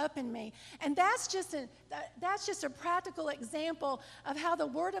rise up in me. And that's just a practical example of how the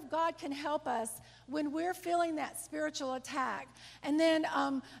Word of God can help us when we're feeling that spiritual attack. And then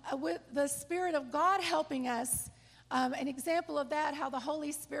with the Spirit of God helping us, an example of that, how the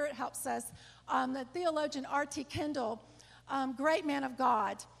Holy Spirit helps us, the theologian R.T. Kendall, great man of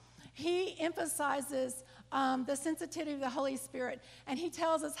God, he emphasizes the sensitivity of the Holy Spirit, and he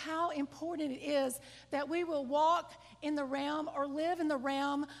tells us how important it is that we will walk in the realm or live in the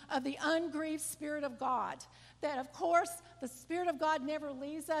realm of the ungrieved Spirit of God. That, of course, the Spirit of God never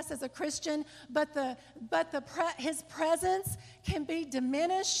leaves us as a Christian, but His presence can be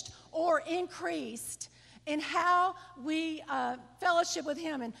diminished or increased in how we fellowship with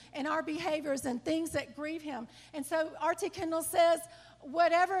Him and our behaviors and things that grieve Him. And so R.T. Kendall says,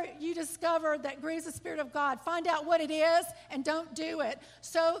 whatever you discover that grieves the Spirit of God, find out what it is and don't do it,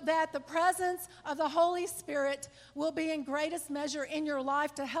 so that the presence of the Holy Spirit will be in greatest measure in your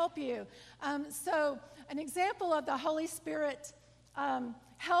life to help you. So an example of the Holy Spirit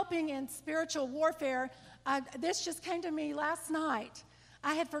helping in spiritual warfare, this just came to me last night.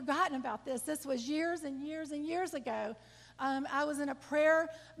 I had forgotten about this. This was years and years and years ago. I was in a prayer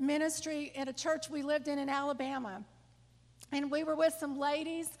ministry at a church we lived in Alabama. And we were with some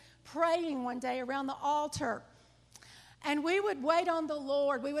ladies praying one day around the altar. And we would wait on the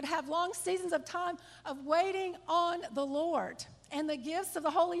Lord. We would have long seasons of time of waiting on the Lord. And the gifts of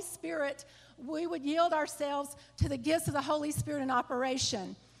the Holy Spirit, we would yield ourselves to the gifts of the Holy Spirit in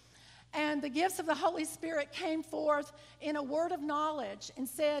operation. And the gifts of the Holy Spirit came forth in a word of knowledge and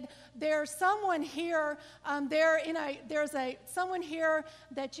said, there's someone here, someone here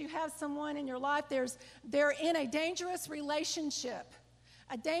that you have someone in your life, they're in a dangerous relationship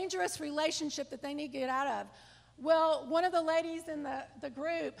that they need to get out of. Well, one of the ladies in the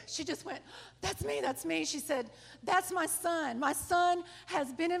group, she just went, that's me. She said, that's my son. My son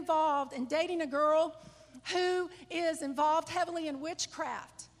has been involved in dating a girl who is involved heavily in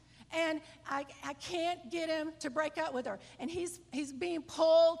witchcraft. And I can't get him to break up with her. And he's being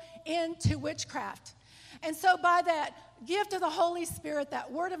pulled into witchcraft. And so by that gift of the Holy Spirit, that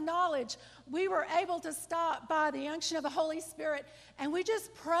word of knowledge, we were able to stop by the unction of the Holy Spirit, and we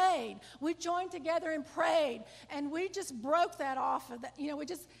just prayed. We joined together and prayed, and we just broke that off of that. We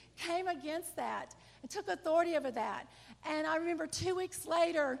just came against that and took authority over that. And I remember 2 weeks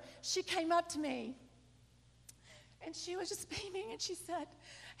later, she came up to me, and she was just beaming, and she said,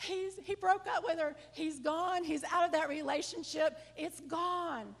 he broke up with her. He's gone. He's out of that relationship. It's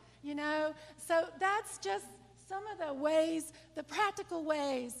gone, So that's just some of the ways, the practical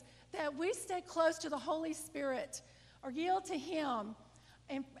ways that we stay close to the Holy Spirit or yield to Him,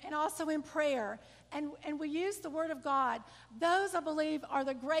 and also in prayer. And we use the Word of God. Those, I believe, are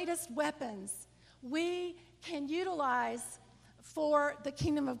the greatest weapons we can utilize for the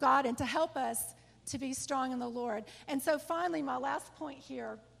kingdom of God and to help us to be strong in the Lord. And so finally, my last point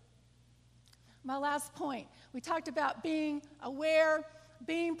here. We talked about being aware,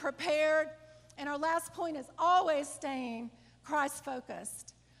 being prepared, and our last point is always staying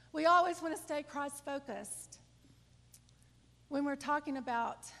Christ-focused. We always want to stay Christ-focused when we're talking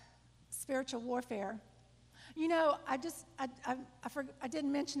about spiritual warfare. I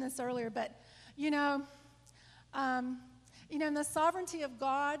didn't mention this earlier, but, in the sovereignty of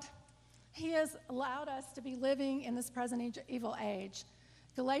God, He has allowed us to be living in this present evil age.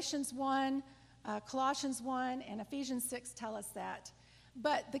 Galatians 1, Colossians 1, and Ephesians 6 tell us that.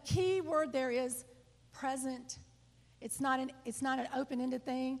 But the key word there is present. It's not an open-ended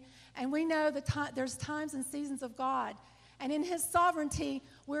thing. And we know there's times and seasons of God. And in His sovereignty,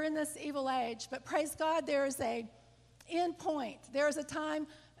 we're in this evil age. But praise God, there is an end point. There is a time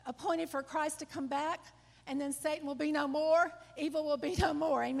appointed for Christ to come back, and then Satan will be no more. Evil will be no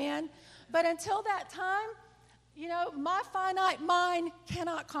more. Amen? But until that time, my finite mind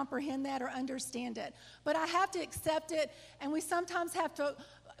cannot comprehend that or understand it. But I have to accept it, and we sometimes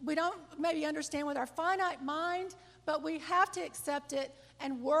we don't maybe understand with our finite mind, but we have to accept it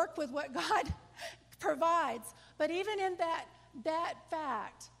and work with what God provides. But even in that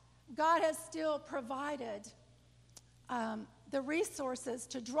fact, God has still provided the resources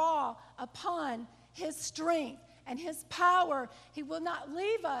to draw upon His strength and his power. He will not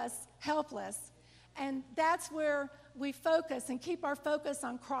leave us helpless. And that's where we focus and keep our focus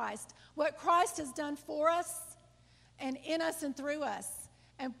on Christ. What Christ has done for us and in us and through us.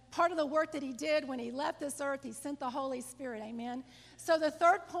 And part of the work that he did when he left this earth, he sent the Holy Spirit, amen? So the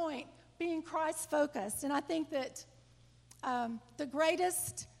third point, being Christ-focused. And I think that the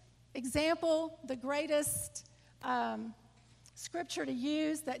greatest example, the greatest scripture to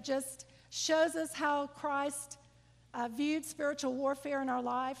use that just shows us how Christ viewed spiritual warfare in our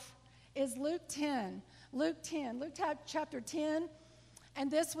life is Luke 10. Luke chapter 10. And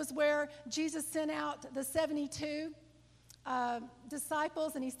this was where Jesus sent out the 72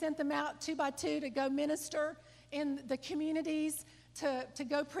 disciples, and he sent them out 2 by 2 to go minister in the communities, to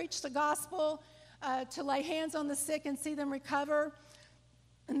go preach the gospel, to lay hands on the sick and see them recover.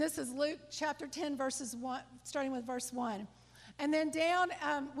 And this is Luke chapter 10, starting with verse 1. And then down,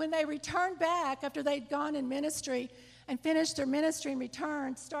 when they returned back after they'd gone in ministry and finished their ministry and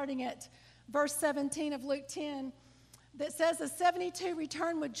returned, starting at verse 17 of Luke 10, that says, the 72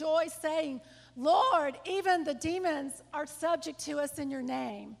 returned with joy, saying, Lord, even the demons are subject to us in your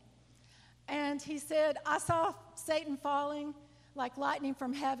name. And he said, I saw Satan falling like lightning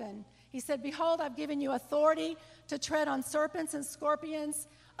from heaven. He said, behold, I've given you authority to tread on serpents and scorpions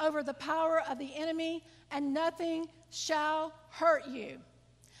over the power of the enemy, and nothing shall hurt you.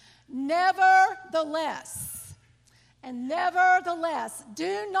 Nevertheless,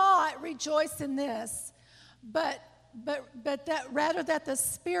 do not rejoice in this, but that rather that the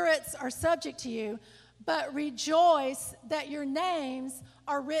spirits are subject to you, but rejoice that your names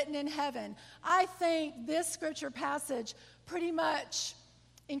are written in heaven. I think this scripture passage pretty much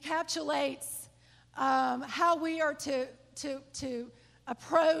encapsulates how we are to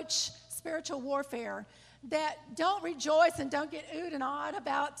approach spiritual warfare. That don't rejoice and don't get oohed and awed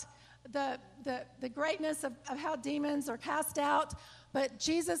about the greatness of how demons are cast out, but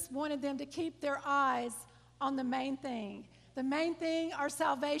Jesus wanted them to keep their eyes on the main thing. The main thing, our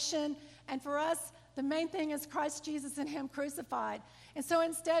salvation, and for us, the main thing is Christ Jesus and him crucified. And so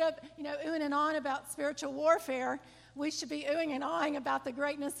instead of, oohing and awing about spiritual warfare, we should be oohing and awing about the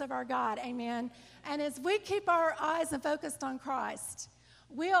greatness of our God, amen? And as we keep our eyes and focused on Christ,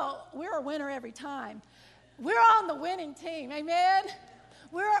 we're a winner every time. We're on the winning team, amen?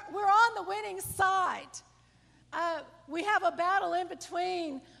 We're on the winning side. We have a battle in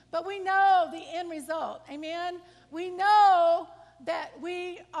between, but we know the end result, amen? We know that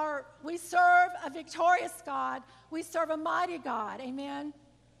we serve a victorious God. We serve a mighty God, amen?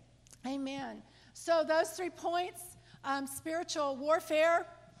 Amen. So those 3 points, spiritual warfare,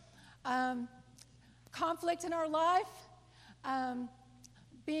 conflict in our life,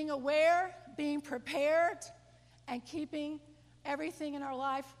 being aware, being prepared, and keeping everything in our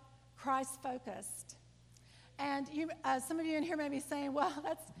life Christ-focused. And some of you in here may be saying, well,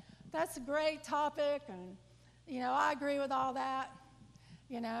 that's a great topic, and, I agree with all that,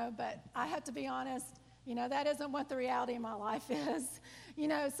 but I have to be honest, that isn't what the reality of my life is.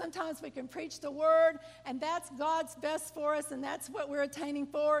 Sometimes we can preach the word, and that's God's best for us, and that's what we're attaining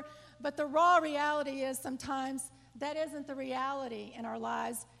for, but the raw reality is sometimes that isn't the reality in our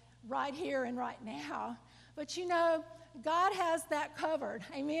lives right here and right now. But God has that covered,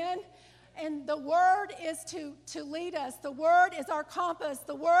 amen? And the word is to lead us. The word is our compass.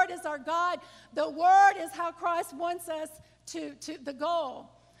 The word is our guide. The word is how Christ wants us to the goal.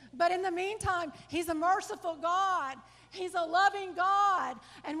 But in the meantime, he's a merciful God. He's a loving God.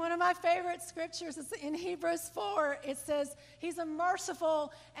 And one of my favorite scriptures is in Hebrews 4. It says, he's a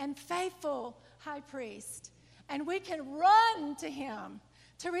merciful and faithful high priest. And we can run to him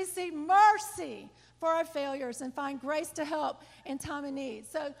to receive mercy for our failures and find grace to help in time of need.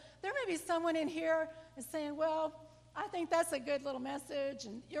 So there may be someone in here is saying, well, I think that's a good little message,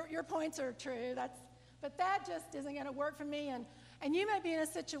 and your points are true. But that just isn't going to work for me. And you may be in a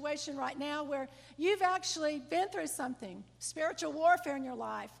situation right now where you've actually been through something, spiritual warfare in your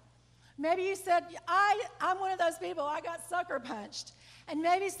life. Maybe you said, I'm one of those people, I got sucker punched. And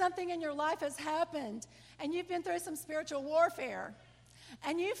maybe something in your life has happened, and you've been through some spiritual warfare.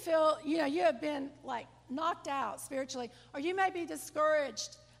 And you feel, you have been like knocked out spiritually, or you may be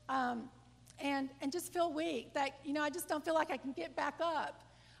discouraged and just feel weak, that, I just don't feel like I can get back up.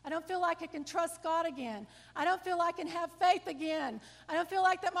 I don't feel like I can trust God again. I don't feel like I can have faith again. I don't feel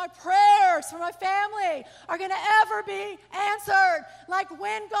like that my prayers for my family are going to ever be answered. Like,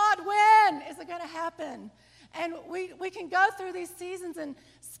 when, God, when is it going to happen? And we can go through these seasons and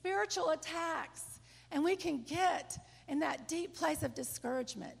spiritual attacks, and we can get in that deep place of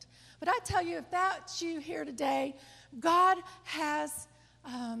discouragement. But I tell you, if that's you here today, God has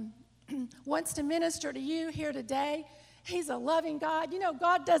wants to minister to you here today. He's a loving God. You know,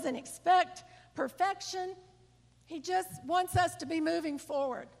 God doesn't expect perfection. He just wants us to be moving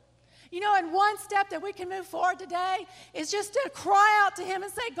forward. You know, and one step that we can move forward today is just to cry out to him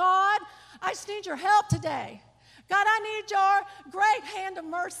and say, God, I just need your help today. God, I need your great hand of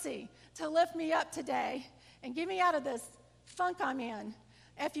mercy to lift me up today and get me out of this funk I'm in.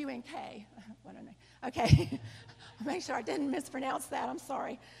 F-U-N-K. What a name. Okay. Make sure I didn't mispronounce that. I'm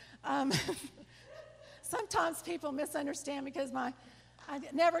sorry. Sometimes people misunderstand because I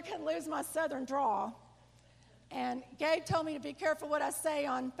never can lose my southern drawl. And Gabe told me to be careful what I say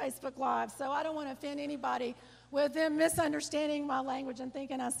on Facebook Live, so I don't want to offend anybody with them misunderstanding my language and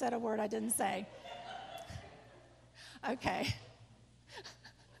thinking I said a word I didn't say. Okay.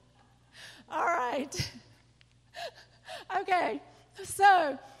 All right. Okay.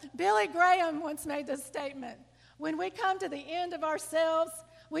 So Billy Graham once made this statement. When we come to the end of ourselves,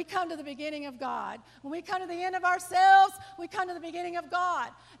 we come to the beginning of God. When we come to the end of ourselves, we come to the beginning of God.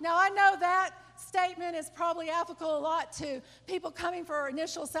 Now, I know that statement is probably applicable a lot to people coming for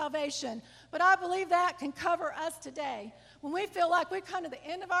initial salvation, but I believe that can cover us today. When we feel like we've come to the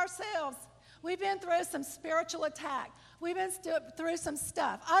end of ourselves, we've been through some spiritual attack. We've been through some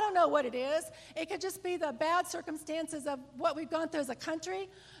stuff. I don't know what it is. It could just be the bad circumstances of what we've gone through as a country.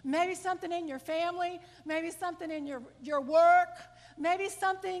 Maybe something in your family. Maybe something in your work. Maybe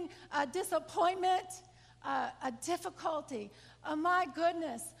something, a disappointment, a difficulty. Oh, my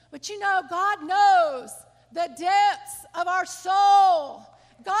goodness. But you know, God knows the depths of our soul.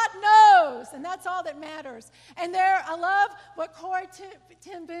 God knows, and that's all that matters. And I love what Corey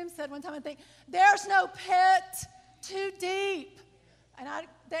Ten Boom said one time, I think, there's no pit too deep and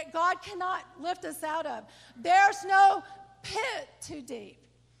that God cannot lift us out of. There's no pit too deep.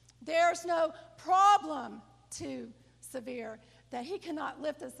 There's no problem too severe that he cannot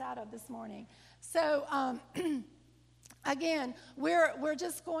lift us out of this morning. So, again, we're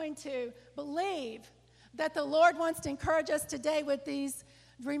just going to believe that the Lord wants to encourage us today with these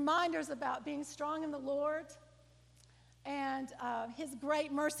reminders about being strong in the Lord and his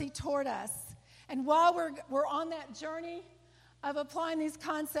great mercy toward us. And while we're on that journey of applying these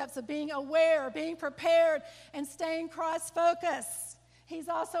concepts of being aware, being prepared, and staying Christ-focused, he's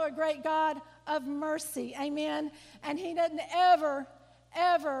also a great God of mercy. Amen. And he doesn't ever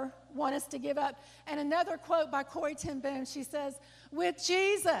want us to give up. And another quote by Corey Ten Boom, she says, with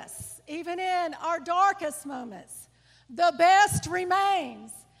Jesus, even in our darkest moments, the best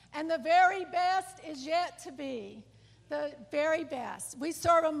remains, and the very best is yet to be. The very best. We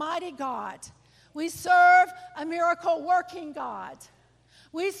serve a mighty God. We serve a miracle-working God.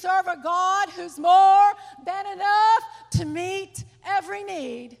 We serve a God who's more than enough to meet every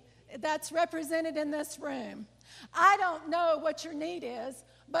need that's represented in this room. I don't know what your need is,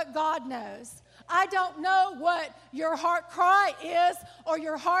 but God knows. I don't know what your heart cry is or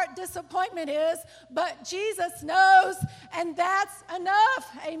your heart disappointment is, but Jesus knows, and that's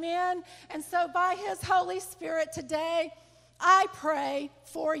enough. Amen. And so by his Holy Spirit today, I pray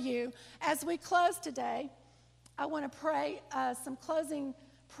for you. As we close today, I want to pray some closing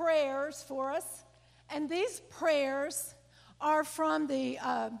prayers for us. And these prayers are from the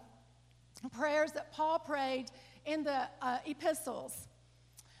prayers that Paul prayed in the epistles.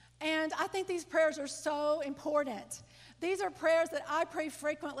 And I think these prayers are so important. These are prayers that I pray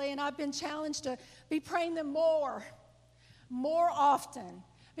frequently, and I've been challenged to be praying them more often,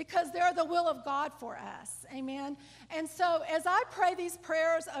 because they're the will of God for us. Amen. And so as I pray these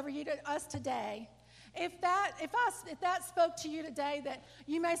prayers over you to us today, if that spoke to you today, that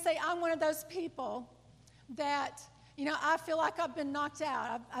you may say, I'm one of those people that, you know, I feel like I've been knocked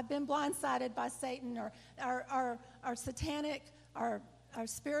out. I've been blindsided by Satan or our satanic, our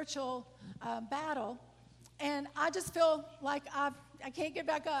spiritual battle, and I just feel like I can't get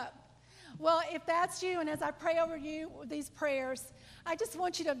back up. Well, if that's you, and as I pray over you with these prayers, I just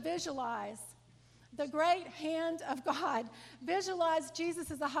want you to visualize the great hand of God. Visualize Jesus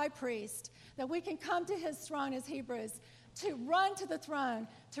as a high priest, that we can come to his throne as Hebrews, to run to the throne,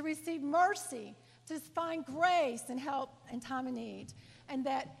 to receive mercy, to find grace and help in time of need, and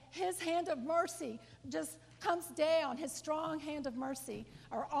that his hand of mercy just comes down, his strong hand of mercy,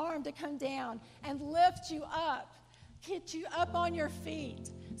 or arm to come down and lift you up, get you up on your feet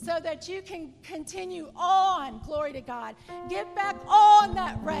so that you can continue on, glory to God. Get back on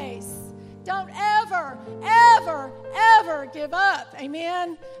that race. Don't ever give up,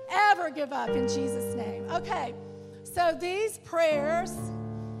 amen? Ever give up in Jesus' name. Okay, so these prayers,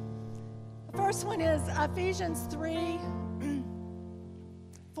 the first one is Ephesians 3,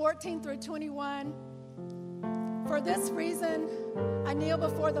 14 through 21. For this reason, I kneel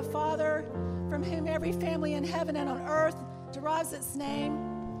before the Father, from whom every family in heaven and on earth derives its name.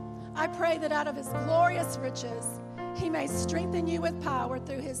 I pray that out of his glorious riches, he may strengthen you with power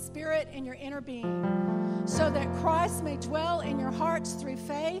through his Spirit in your inner being, so that Christ may dwell in your hearts through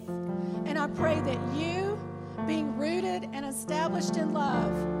faith. And I pray that you, being rooted and established in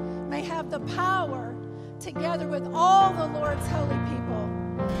love, may have the power, together with all the Lord's holy people,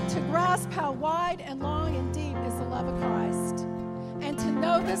 to grasp how wide and long and deep is the love of Christ, and to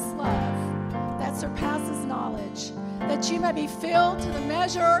know this love that surpasses knowledge, that you may be filled to the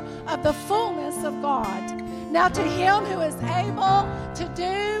measure of the fullness of God. Now to him who is able to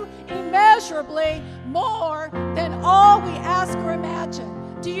do immeasurably more than all we ask or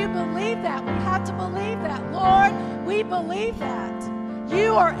imagine. Do you believe that? We have to believe that. Lord, we believe that.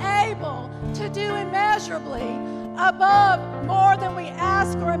 You are able to do immeasurably above more than we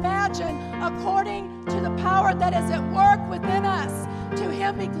ask or imagine, according to the power that is at work within us. To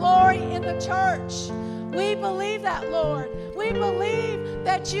him be glory in the church. We believe that, Lord. We believe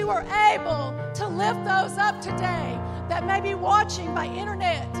that you are able to lift those up today that may be watching by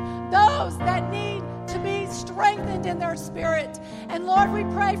internet, those that need to be strengthened in their spirit. And Lord, we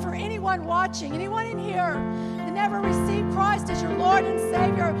pray for anyone watching, anyone in here that never received Christ as your Lord and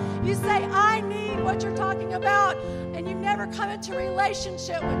Savior. You say, I need what you're talking about, and you've never come into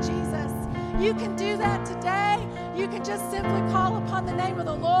relationship with Jesus. You can do that today. You can just simply call upon the name of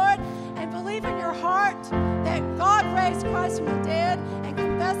the Lord and believe in your heart that God raised Christ from the dead, and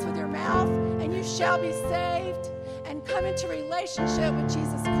confess with your mouth, and you shall be saved and come into relationship with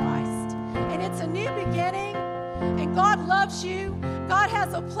Jesus Christ. And it's a new beginning, and God loves you. God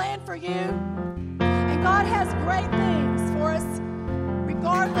has a plan for you, and God has great things for us,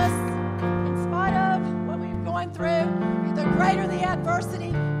 regardless, in spite of what we're going through. The greater the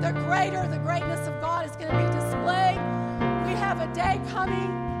adversity, the greater the greatness of God is going to be displayed. We have a day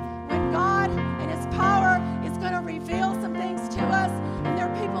coming when God and his power is going to reveal some things to us. And there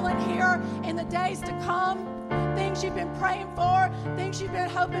are people in here in the days to come, things you've been praying for, things you've been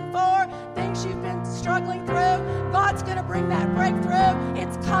hoping for, things you've been struggling through. God's going to bring that breakthrough.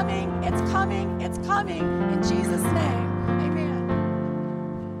 It's coming, it's coming, it's coming. In Jesus' name, amen.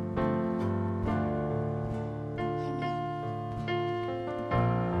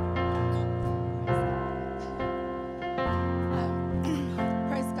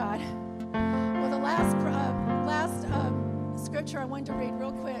 I wanted to read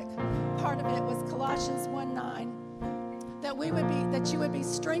real quick. Part of it was Colossians 1:9, that you would be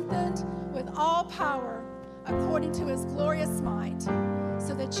strengthened with all power according to his glorious might,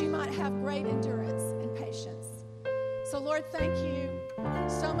 so that you might have great endurance and patience. So Lord, thank you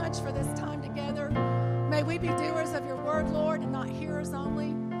so much for this time together. May we be doers of your word, Lord, and not hearers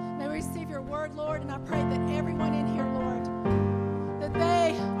only. May we receive your word, Lord, and I pray that everyone in here, Lord, that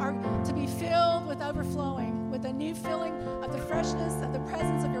they are to be filled with overflowing, with a new filling of the freshness of the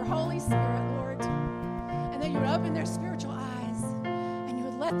presence of your Holy Spirit, Lord. And that you would open their spiritual eyes and you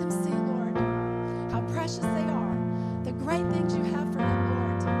would let them see, Lord, how precious they are, the great things you have for them,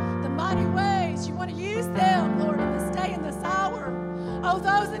 Lord, the mighty ways you want to use them, Lord, in this day and this hour. Oh,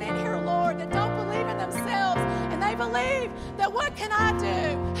 those that in here, Lord, that don't believe in themselves and they believe that what can I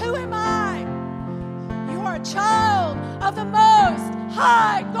do? Who am I? You are a child of the Most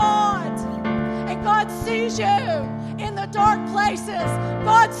High God. And God sees you in the dark places.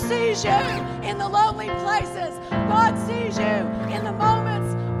 God sees you in the lonely places. God sees you in the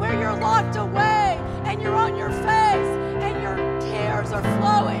moments where you're locked away and you're on your face and your tears are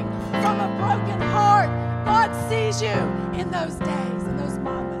flowing from a broken heart. God sees you in those days, in those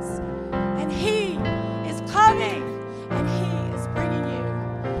moments. And he is coming and he is bringing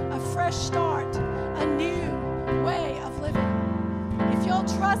you a fresh start, a new way of living. If you'll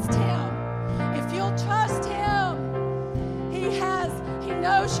trust him, if you'll trust him, he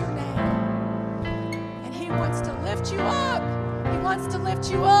knows your name. And he wants to lift you up. He wants to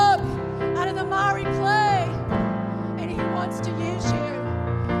lift you up out of the miry clay. And he wants to use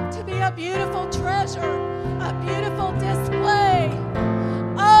you to be a beautiful treasure, a beautiful display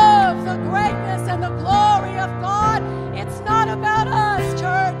of the greatness and the glory of God. It's not about us,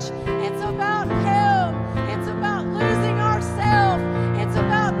 church. It's about him. It's about losing ourselves. It's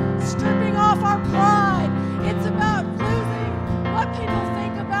about stripping off our pride. It's about losing what people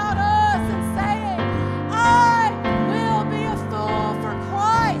think about us and saying, I will be a fool for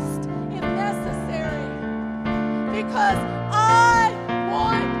Christ if necessary, because I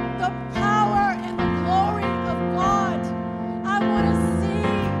want the power and the glory of God. I want to see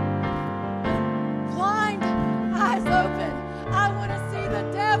blind eyes open. I want to see the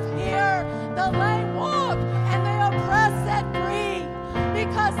deaf hear, the lame walk, and they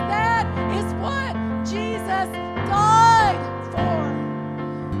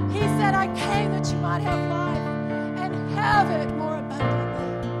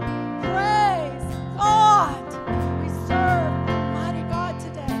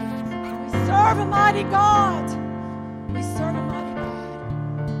mighty God. We serve a mighty God.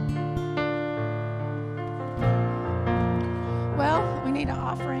 Well, we need an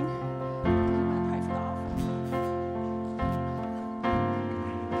offering. You want to pray for the offering?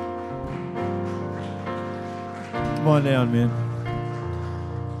 Come on down, men.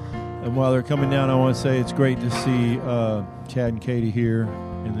 And while they're coming down, I want to say it's great to see Chad and Katie here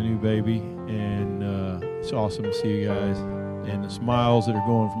and the new baby. And it's awesome to see you guys. And the smiles that are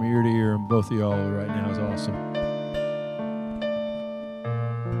going from ear to ear on both of y'all right now is awesome.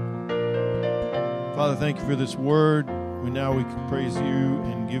 Father, thank you for this word. Now we can praise you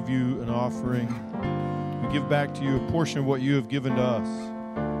and give you an offering. We give back to you a portion of what you have given to us.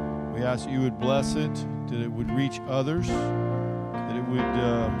 We ask that you would bless it, that it would reach others, that it would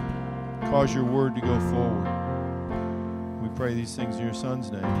cause your word to go forward. We pray these things in your Son's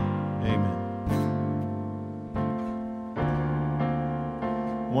name. Amen.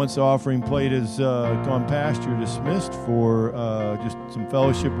 Once the offering plate has gone past, you're dismissed for just some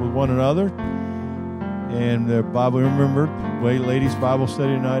fellowship with one another. And the Bible, remember, ladies' Bible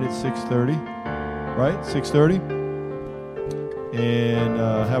study tonight at 6:30, right? 6:30. And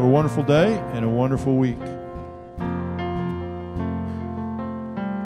have a wonderful day and a wonderful week.